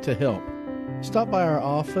 and I'd like to help. Stop by our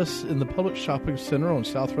office in the Public Shopping Center on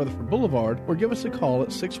South Rutherford Boulevard or give us a call at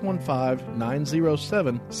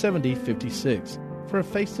 615-907-7056 for a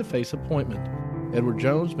face-to-face appointment. Edward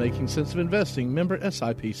Jones, Making Sense of Investing, member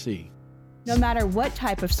SIPC. No matter what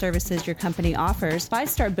type of services your company offers,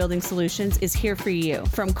 ViStar Building Solutions is here for you.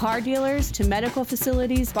 From car dealers to medical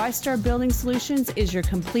facilities, ViStar Building Solutions is your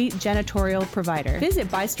complete janitorial provider. Visit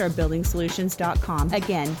ViStarBuildingSolutions.com.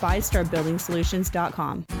 Again,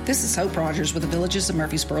 ViStarBuildingSolutions.com. This is Hope Rogers with the Villages of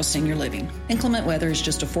Murfreesboro Senior Living. Inclement weather is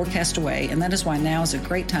just a forecast away, and that is why now is a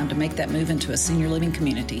great time to make that move into a senior living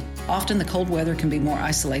community. Often the cold weather can be more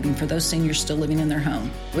isolating for those seniors still living in their home.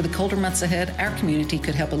 With the colder months ahead, our community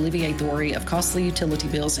could help alleviate the worry of costly utility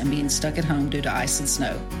bills and being stuck at home due to ice and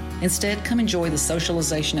snow. Instead, come enjoy the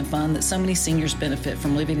socialization and fun that so many seniors benefit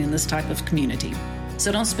from living in this type of community.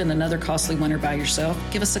 So don't spend another costly winter by yourself.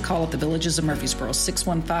 Give us a call at the Villages of Murfreesboro,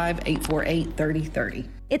 615-848-3030.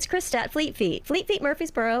 It's Krista at Fleet Feet. Fleet Feet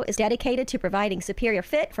Murfreesboro is dedicated to providing superior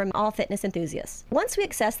fit from all fitness enthusiasts. Once we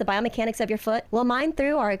assess the biomechanics of your foot, we'll mine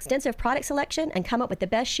through our extensive product selection and come up with the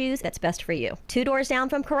best shoes that's best for you. 2 doors down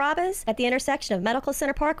from Carrabba's at the intersection of Medical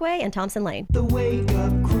Center Parkway and Thompson Lane. The Wake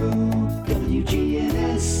Up Crew,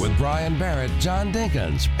 WGNS. With Brian Barrett, John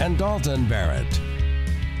Dinkins, and Dalton Barrett.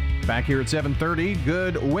 Back here at 7:30.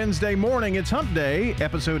 Good Wednesday morning. It's Hump Day,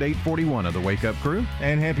 episode 841 of the Wake Up Crew.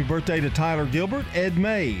 And happy birthday to Tyler Gilbert, Ed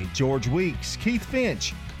May, George Weeks, Keith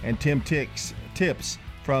Finch, and Tim Tips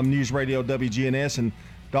from News Radio WGNS. And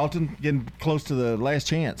Dalton, getting close to the last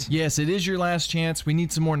chance. Yes, it is your last chance. We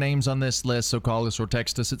need some more names on this list, so call us or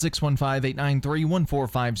text us at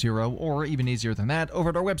 615-893-1450, or even easier than that, over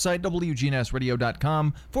at our website,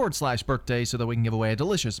 wgnsradio.com/birthday, so that we can give away a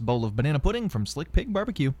delicious bowl of banana pudding from Slick Pig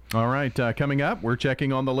Barbecue. All right, coming up, we're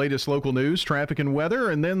checking on the latest local news, traffic, and weather,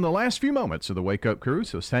 and then the last few moments of the Wake Up Crew,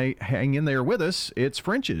 so hang in there with us. It's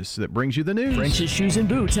French's that brings you the news. French's Shoes and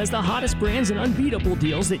Boots has the hottest brands and unbeatable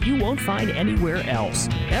deals that you won't find anywhere else.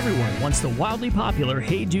 Everyone wants the wildly popular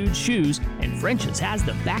Hey Dude shoes, and French's has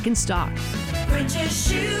them back in stock. French's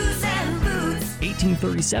Shoes and Boots.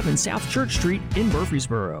 1837 South Church Street in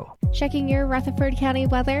Murfreesboro. Checking your Rutherford County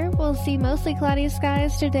weather, we'll see mostly cloudy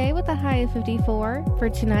skies today with a high of 54. For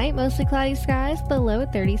tonight, mostly cloudy skies with a low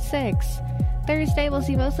of 36. Thursday, we'll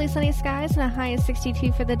see mostly sunny skies and a high of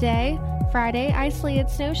 62 for the day. Friday, isolated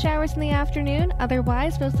snow showers in the afternoon,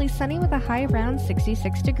 otherwise mostly sunny with a high around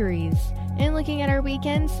 66 degrees. And looking at our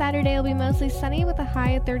weekend, Saturday will be mostly sunny with a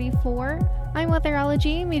high of 34. I'm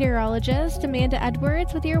weatherology meteorologist Amanda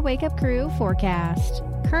Edwards with your Wake Up Crew forecast.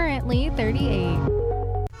 Currently 38.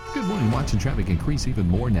 Good morning. Watching traffic increase even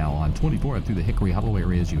more now on 24 and through the Hickory Hollow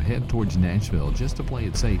area as you head towards Nashville. Just to play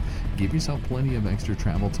it safe, give yourself plenty of extra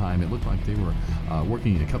travel time. It looked like they were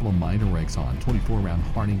working a couple of minor wrecks on 24 around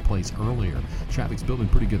Harding Place earlier. Traffic's building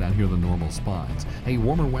pretty good out here in the normal spots. Hey,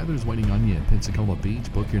 warmer weather's waiting on you at Pensacola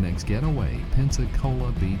Beach. Book your next getaway.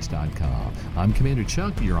 PensacolaBeach.com. I'm Commander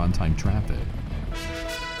Chuck, your on-time traffic.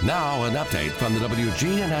 Now an update from the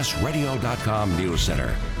WGNSradio.com News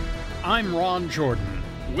Center. I'm Ron Jordan.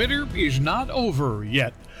 Winter is not over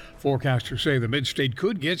yet. Forecasters say the mid-state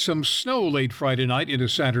could get some snow late Friday night into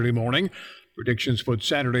Saturday morning. Predictions put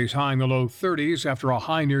Saturday's high in the low 30s after a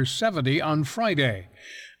high near 70 on Friday.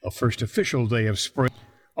 The first official day of spring.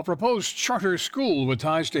 A proposed charter school with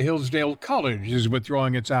ties to Hillsdale College is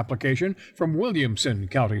withdrawing its application from Williamson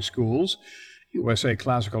County Schools. USA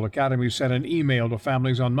Classical Academy sent an email to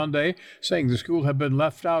families on Monday saying the school had been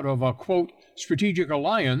left out of a, quote, strategic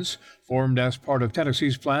alliance formed as part of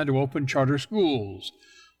Tennessee's plan to open charter schools.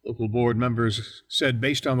 Local board members said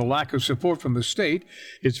based on the lack of support from the state,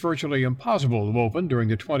 it's virtually impossible to open during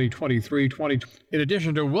the 2023-2020. In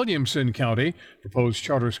addition to Williamson County, proposed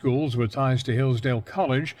charter schools with ties to Hillsdale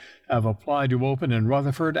College have applied to open in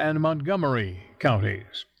Rutherford and Montgomery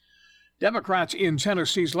counties. Democrats in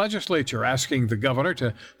Tennessee's legislature asking the governor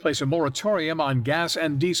to place a moratorium on gas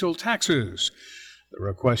and diesel taxes. The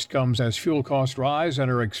request comes as fuel costs rise and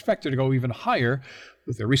are expected to go even higher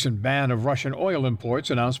with the recent ban of Russian oil imports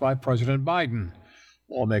announced by President Biden.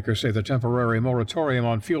 Lawmakers say the temporary moratorium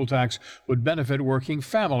on fuel tax would benefit working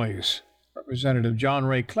families. Representative John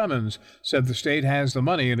Ray Clemens said the state has the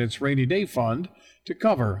money in its rainy day fund to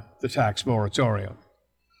cover the tax moratorium.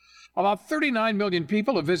 About 39 million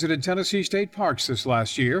people have visited Tennessee state parks this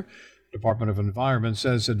last year. The Department of Environment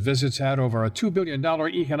says that visits had over a $2 billion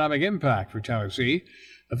economic impact for Tennessee.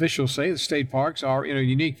 Officials say the state parks are in a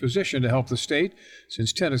unique position to help the state,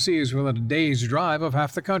 since Tennessee is within a day's drive of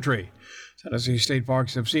half the country. Tennessee state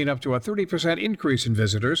parks have seen up to a 30% increase in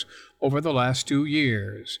visitors over the last 2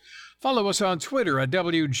 years. Follow us on Twitter at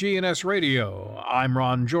WGNS Radio. I'm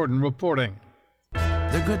Ron Jordan reporting.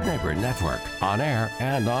 The Good Neighbor Network, on air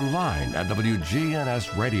and online at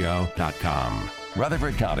WGNSradio.com.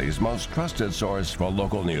 Rutherford County's most trusted source for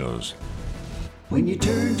local news. When you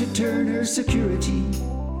turn to Turner Security,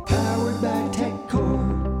 powered by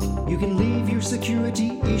TechCore, you can leave your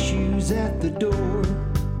security issues at the door.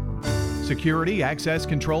 Security, access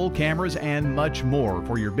control, cameras, and much more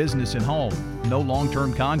for your business and home. No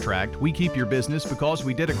long-term contract. We keep your business because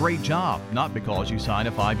we did a great job, not because you signed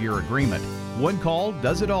a 5-year agreement. One call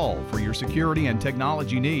does it all for your security and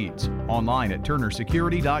technology needs. Online at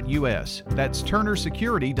turnersecurity.us. That's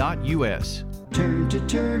turnersecurity.us. Turn to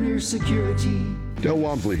Turner Security. Del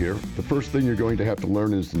Walmsley here. The first thing you're going to have to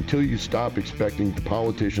learn is until you stop expecting the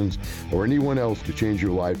politicians or anyone else to change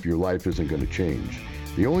your life isn't going to change.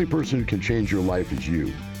 The only person who can change your life is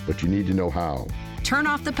you, but you need to know how. Turn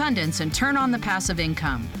off the pundits and turn on the passive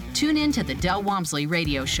income. Tune in to the Del Walmsley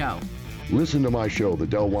Radio Show. Listen to my show, the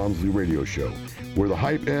Del Walmsley Radio Show, where the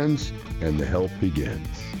hype ends and the help begins.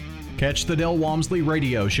 Catch the Del Walmsley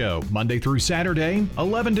Radio Show Monday through Saturday,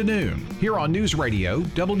 11 to noon, here on News Radio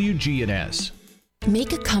WGNS.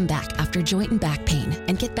 Make a comeback after joint and back pain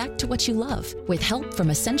and get back to what you love with help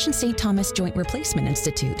from Ascension St. Thomas Joint Replacement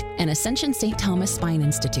Institute and Ascension St. Thomas Spine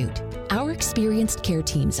Institute. Our experienced care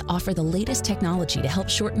teams offer the latest technology to help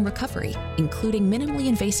shorten recovery, including minimally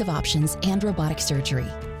invasive options and robotic surgery.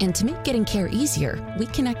 And to make getting care easier, we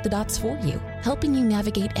connect the dots for you. helping you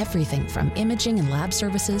navigate everything from imaging and lab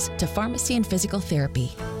services to pharmacy and physical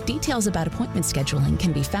therapy. Details about appointment scheduling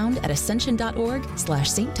can be found at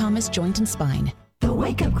ascension.org/St. Thomas Joint and Spine. The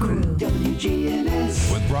Wake Up Crew,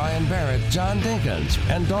 WGNS. With Brian Barrett, John Dinkins,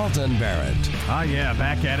 and Dalton Barrett. Ah, yeah,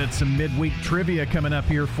 back at it. Some midweek trivia coming up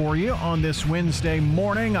here for you on this Wednesday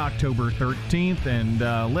morning, October 13th, and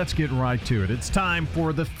let's get right to it. It's time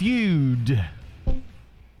for The Feud.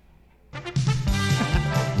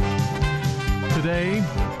 Today,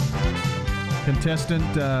 contestant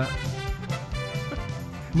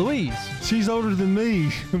Louise. She's older than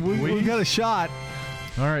me. We got a shot.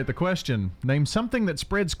 All right, the question. Name something that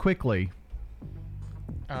spreads quickly.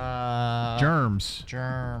 Germs.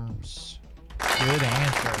 Germs. Good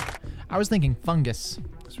answer. I was thinking fungus,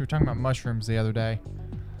 because we were talking about mushrooms the other day.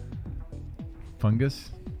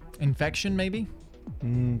 Fungus? Infection, maybe?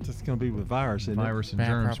 That's going to be with virus, isn't Virus it? and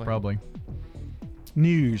germs, probably.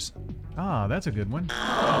 News. Ah, that's a good one.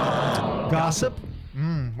 Gossip.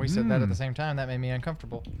 We said that at the same time. That made me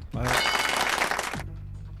uncomfortable.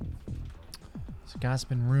 So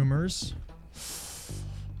gossip and rumors.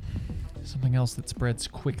 Something else that spreads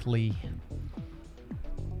quickly.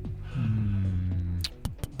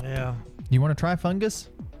 Yeah. You want to try fungus?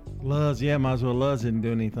 Luz, yeah, might as well. Luz didn't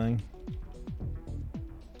do anything.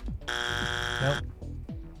 Nope.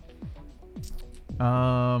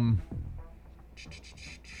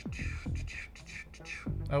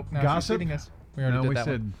 Oh, now Gossip? she's us. We already did that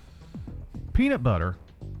said one. peanut butter.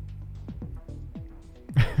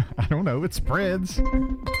 I don't know. It spreads.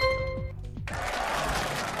 Didn't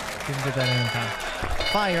get that in time.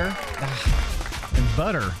 Fire. And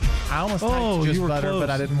butter. I almost typed just you were butter, close. but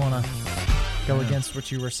I didn't want to go against what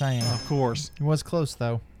you were saying. Of course. It was close,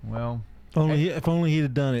 though. Well, if only he'd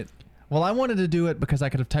have done it. Well, I wanted to do it because I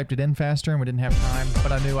could have typed it in faster and we didn't have time,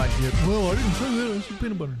 but I knew I'd do it. Well, I didn't say that. I said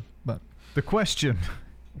peanut butter. But the question.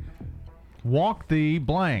 Walk the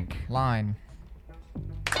blank. Line.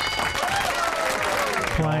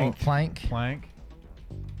 Plank. Plank. Plank.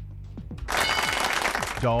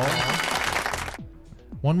 Dog.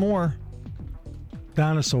 One more.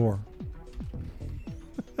 Dinosaur.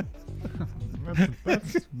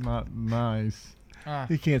 That's not nice.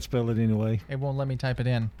 He can't spell it anyway. It won't let me type it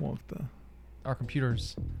in. Walk the. Our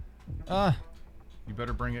computers. You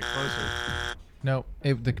better bring it closer. No,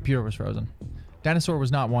 the computer was frozen. Dinosaur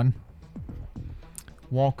was not one.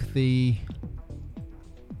 Walk the...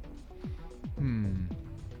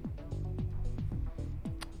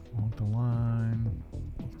 Walk the line.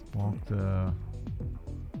 Walk the...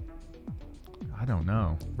 I don't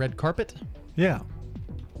know. Red carpet? Yeah.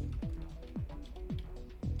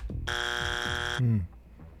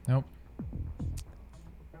 Nope.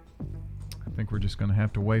 I think we're just going to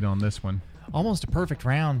have to wait on this one. Almost a perfect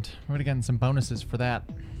round. We would have gotten some bonuses for that.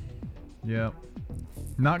 Yep.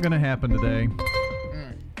 Not going to happen today.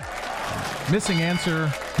 Missing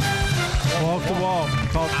answer. Walk the walk.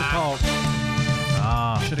 Talk the talk.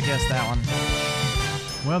 Should have guessed that one.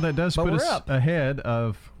 Well, that does But put we're us up. ahead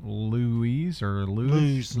of Louise or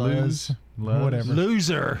Luz. Lose. Whatever.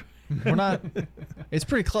 Loser. We're not... It's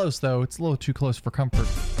pretty close, though. It's a little too close for comfort.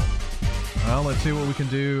 Well, let's see what we can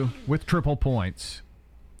do with triple points.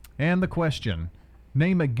 And the question.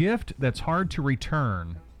 Name a gift that's hard to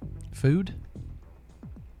return. Food?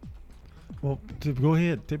 Well, go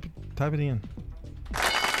ahead. Type it in.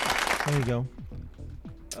 There you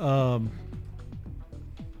go.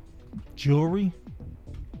 Jewelry.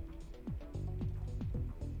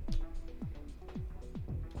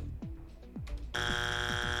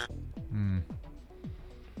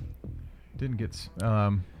 Didn't get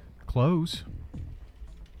clothes.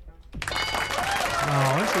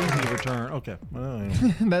 Oh, that's easy to return. Okay. Well,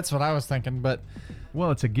 anyway. That's what I was thinking, but... Well,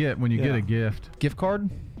 it's a gift when you get a gift. Gift card?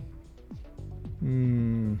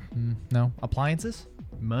 No. Appliances?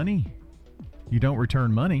 Money. You don't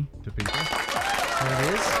return money to people. There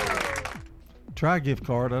it is. Try a gift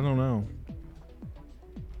card. I don't know.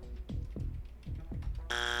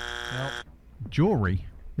 Nope. Jewelry.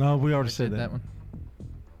 No, we already I said did that. one.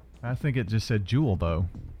 I think it just said jewel, though.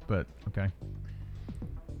 But, okay.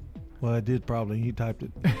 Well, I did probably. He typed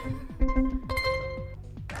it.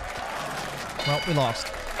 Well, we lost.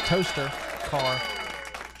 Toaster, car,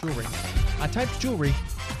 jewelry. I typed jewelry.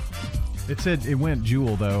 It said it went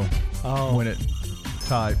jewel, though, when it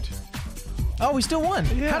typed. Oh, we still won.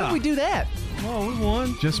 Yeah. How did we do that? Oh, we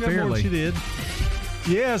won. Just We got more than barely. She did.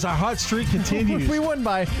 Yes, our hot streak continues. We won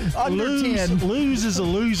by under 10. Lose is a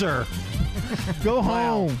loser. Go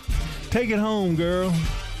home. Take it home, girl.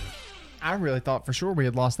 I really thought for sure we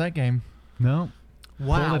had lost that game. No.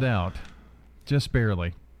 Wow. Pulled it out. Just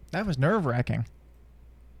barely. That was nerve-wracking.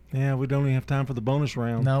 Yeah, we don't even have time for the bonus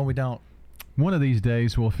round. No, we don't. One of these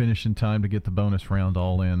days we'll finish in time to get the bonus round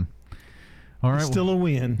all in. All right. It's still a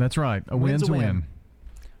win. That's right. A win's a win.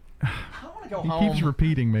 I want to go He home. keeps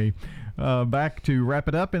repeating me. Back to wrap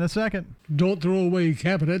it up in a second. Don't throw away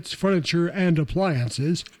cabinets, furniture, and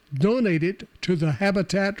appliances. Donate it to the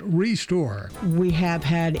Habitat Restore. We have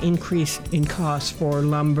had increase in costs for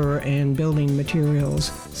lumber and building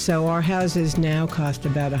materials, so our houses now cost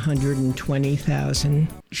about $120,000.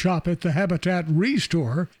 Shop at the Habitat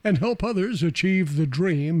Restore and help others achieve the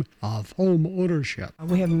dream of home ownership.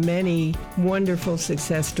 We have many wonderful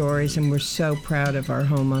success stories, and we're so proud of our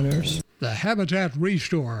homeowners. The Habitat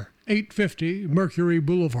Restore, 850 Mercury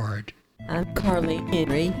Boulevard. I'm Carly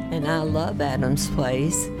Henry, and I love Adams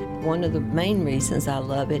Place. One of the main reasons I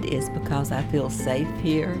love it is because I feel safe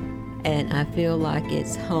here, and I feel like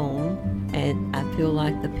it's home, and I feel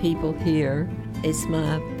like the people here, it's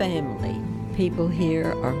my family. People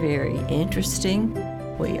here are very interesting.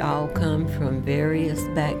 We all come from various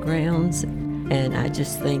backgrounds, and I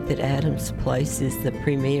just think that Adams Place is the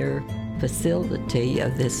premier facility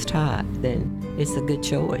of this type. Then it's a good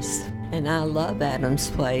choice. And I love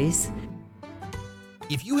Adams Place.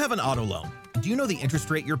 If you have an auto loan, do you know the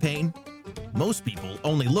interest rate you're paying? Most people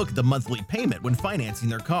only look at the monthly payment when financing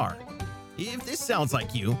their car. If this sounds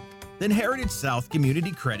like you, then Heritage South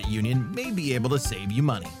Community Credit Union may be able to save you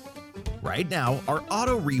money. Right now, our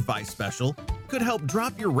auto refi special could help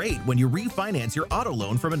drop your rate when you refinance your auto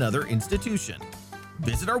loan from another institution.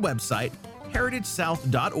 Visit our website,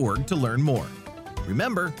 heritagesouth.org, to learn more.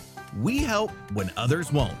 Remember, we help when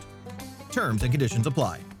others won't. Terms and conditions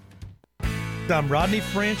apply. I'm Rodney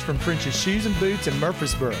French from French's Shoes and Boots in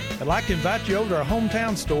Murfreesboro. I'd like to invite you over to our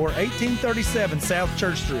hometown store, 1837 South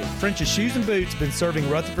Church Street. French's Shoes and Boots has been serving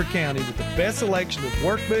Rutherford County with the best selection of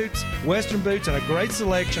work boots, western boots, and a great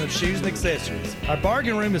selection of shoes and accessories. Our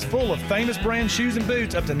bargain room is full of famous brand shoes and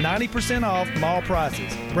boots up to 90% off mall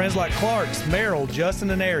prices. Brands like Clark's, Merrill,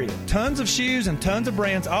 Justin, and Ariat. Tons of shoes and tons of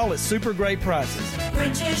brands, all at super great prices.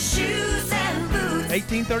 French's Shoes and Boots.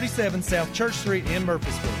 1837 South Church Street in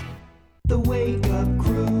Murfreesboro. The Wake Up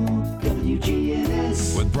Crew,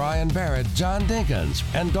 WGNS. With Brian Barrett, John Dinkins,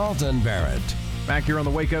 and Dalton Barrett. Back here on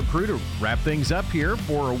the Wake Up Crew to wrap things up here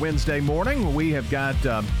for a Wednesday morning. We have got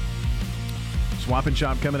Swap and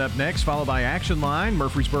Shop coming up next, followed by Action Line.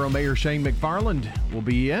 Murfreesboro Mayor Shane McFarland will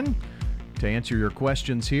be in to answer your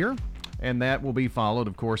questions here. And that will be followed,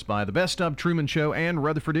 of course, by the Best of Truman Show and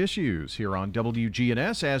Rutherford Issues here on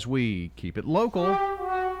WGNS as we keep it local.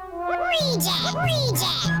 Reject!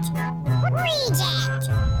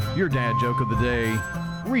 Your dad joke of the day,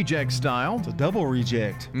 reject style. It's a double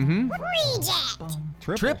reject. Mm-hmm. Reject!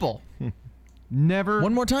 Triple. Never.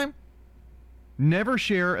 One more time. Never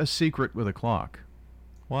share a secret with a clock.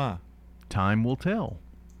 Why? Time will tell.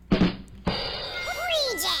 Reject!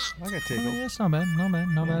 I got tickled. Yeah, it's not bad.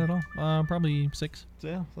 Not bad at all. Probably 6.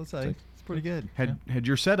 Yeah, let's say it's pretty good. Had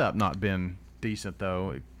your setup not been decent,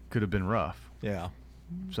 though, it could have been rough. Yeah.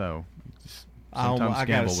 So I got a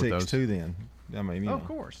gamble 6 with those. too. Then I mean, of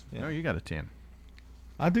course. Yeah. No, you got a 10.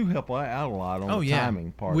 I do help out a lot on the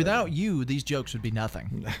timing part. Without of it. you, these jokes would be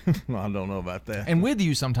nothing. I don't know about that. And with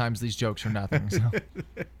you, sometimes these jokes are nothing. So.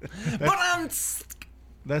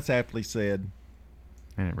 That's aptly said.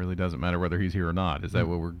 And it really doesn't matter whether he's here or not. Is that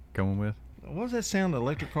what we're going with? What does that sound the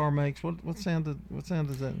electric car makes? What sound does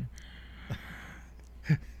that?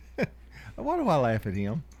 Why do I laugh at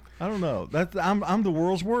him? I don't know. I'm the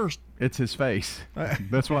world's worst. It's his face.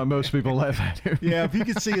 That's why most people laugh at him. Yeah, if you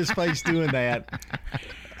could see his face doing that.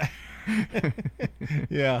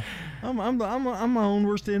 Yeah, I'm my own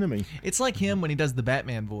worst enemy. It's like him when he does the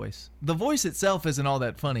Batman voice. The voice itself isn't all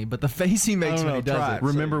that funny, but the face he makes when he does it.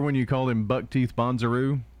 Remember when you called him Buckteeth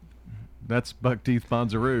Bonzaroo? That's Buckteeth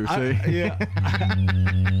Bonzaroo. See? Yeah.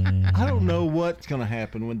 I don't know what's going to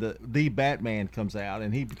happen when the Batman comes out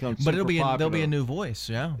and he becomes. But super popular. there'll be a new voice.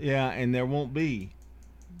 Yeah. Yeah, and there won't be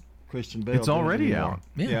Christian Bale. It's already out.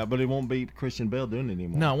 Yeah, but it won't be Christian Bale doing it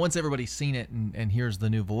anymore. No, once everybody's seen it and hears the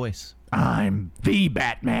new voice. I'm the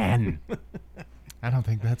Batman. I don't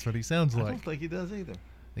think that's what he sounds like. I don't think he does either.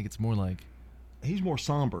 I think it's more like he's more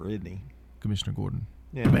somber, isn't he? Commissioner Gordon.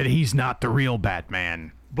 Yeah. But he's not the real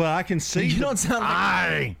Batman. But I can see. You don't sound like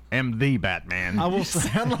I am the Batman. I will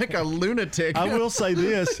sound like a lunatic. I will say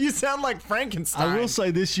this. You sound like Frankenstein. I will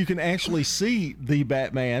say this. You can actually see the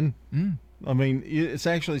Batman. I mean, it's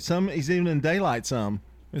actually he's even in daylight some.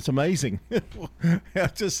 It's amazing.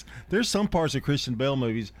 There's some parts of Christian Bale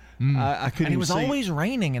movies I couldn't. And it was see. always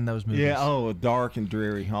raining in those movies. Yeah. Dark and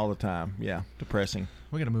dreary all the time. Yeah, depressing.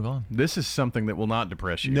 We got to move on. This is something that will not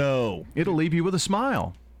depress you. No, it'll leave you with a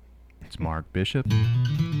smile. It's Mark Bishop.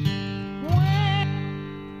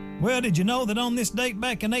 Well, did you know that on this date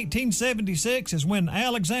back in 1876 is when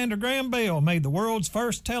Alexander Graham Bell made the world's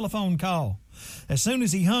first telephone call? As soon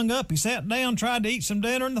as he hung up, he sat down, tried to eat some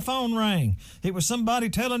dinner, and the phone rang. It was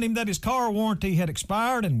somebody telling him that his car warranty had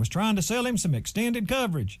expired and was trying to sell him some extended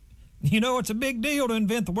coverage. You know, it's a big deal to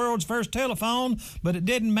invent the world's first telephone, but it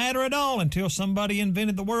didn't matter at all until somebody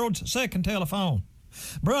invented the world's second telephone.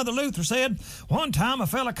 Brother Luther said, one time a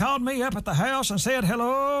fella called me up at the house and said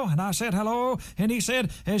hello, and I said hello, and he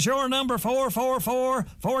said, is your number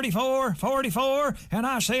 444-44-44? And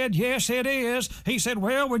I said, yes, it is. He said,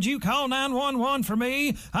 well, would you call 911 for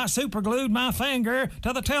me? I superglued my finger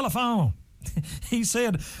to the telephone. He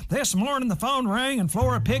said, this morning the phone rang and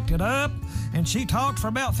Flora picked it up, and she talked for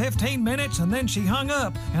about 15 minutes and then she hung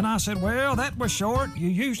up. And I said, well, that was short. You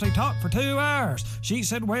usually talk for 2 hours. She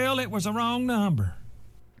said, well, it was the wrong number.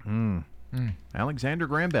 Alexander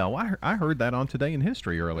Graham Bell. I heard that on Today in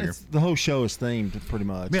History earlier. The whole show is themed pretty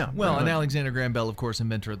much. Yeah. Well, and Alexander Graham Bell, of course,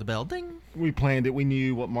 inventor of the bell. Ding. We planned it. We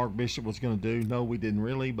knew what Mark Bishop was going to do. No, we didn't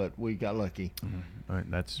really, but we got lucky. All right,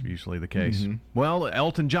 that's usually the case. Well,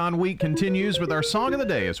 Elton John Week continues with our song of the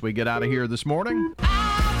day as we get out of here this morning.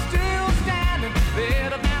 I'm still standing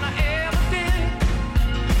better than I ever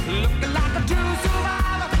did. Looking like a true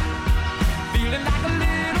survivor, feeling like a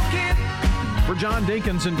little kid. For John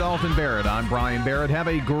Dinkins and Dalton Barrett, I'm Brian Barrett. Have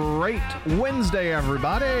a great Wednesday,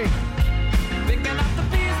 everybody. Thinking of the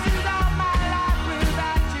pieces of my life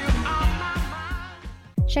without you on my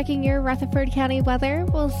mind. Checking your Rutherford County weather,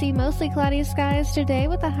 we'll see mostly cloudy skies today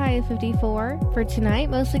with a high of 54. For tonight,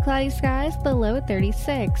 mostly cloudy skies, the low at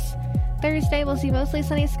 36. Thursday, we'll see mostly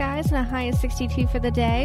sunny skies and a high of 62 for the day.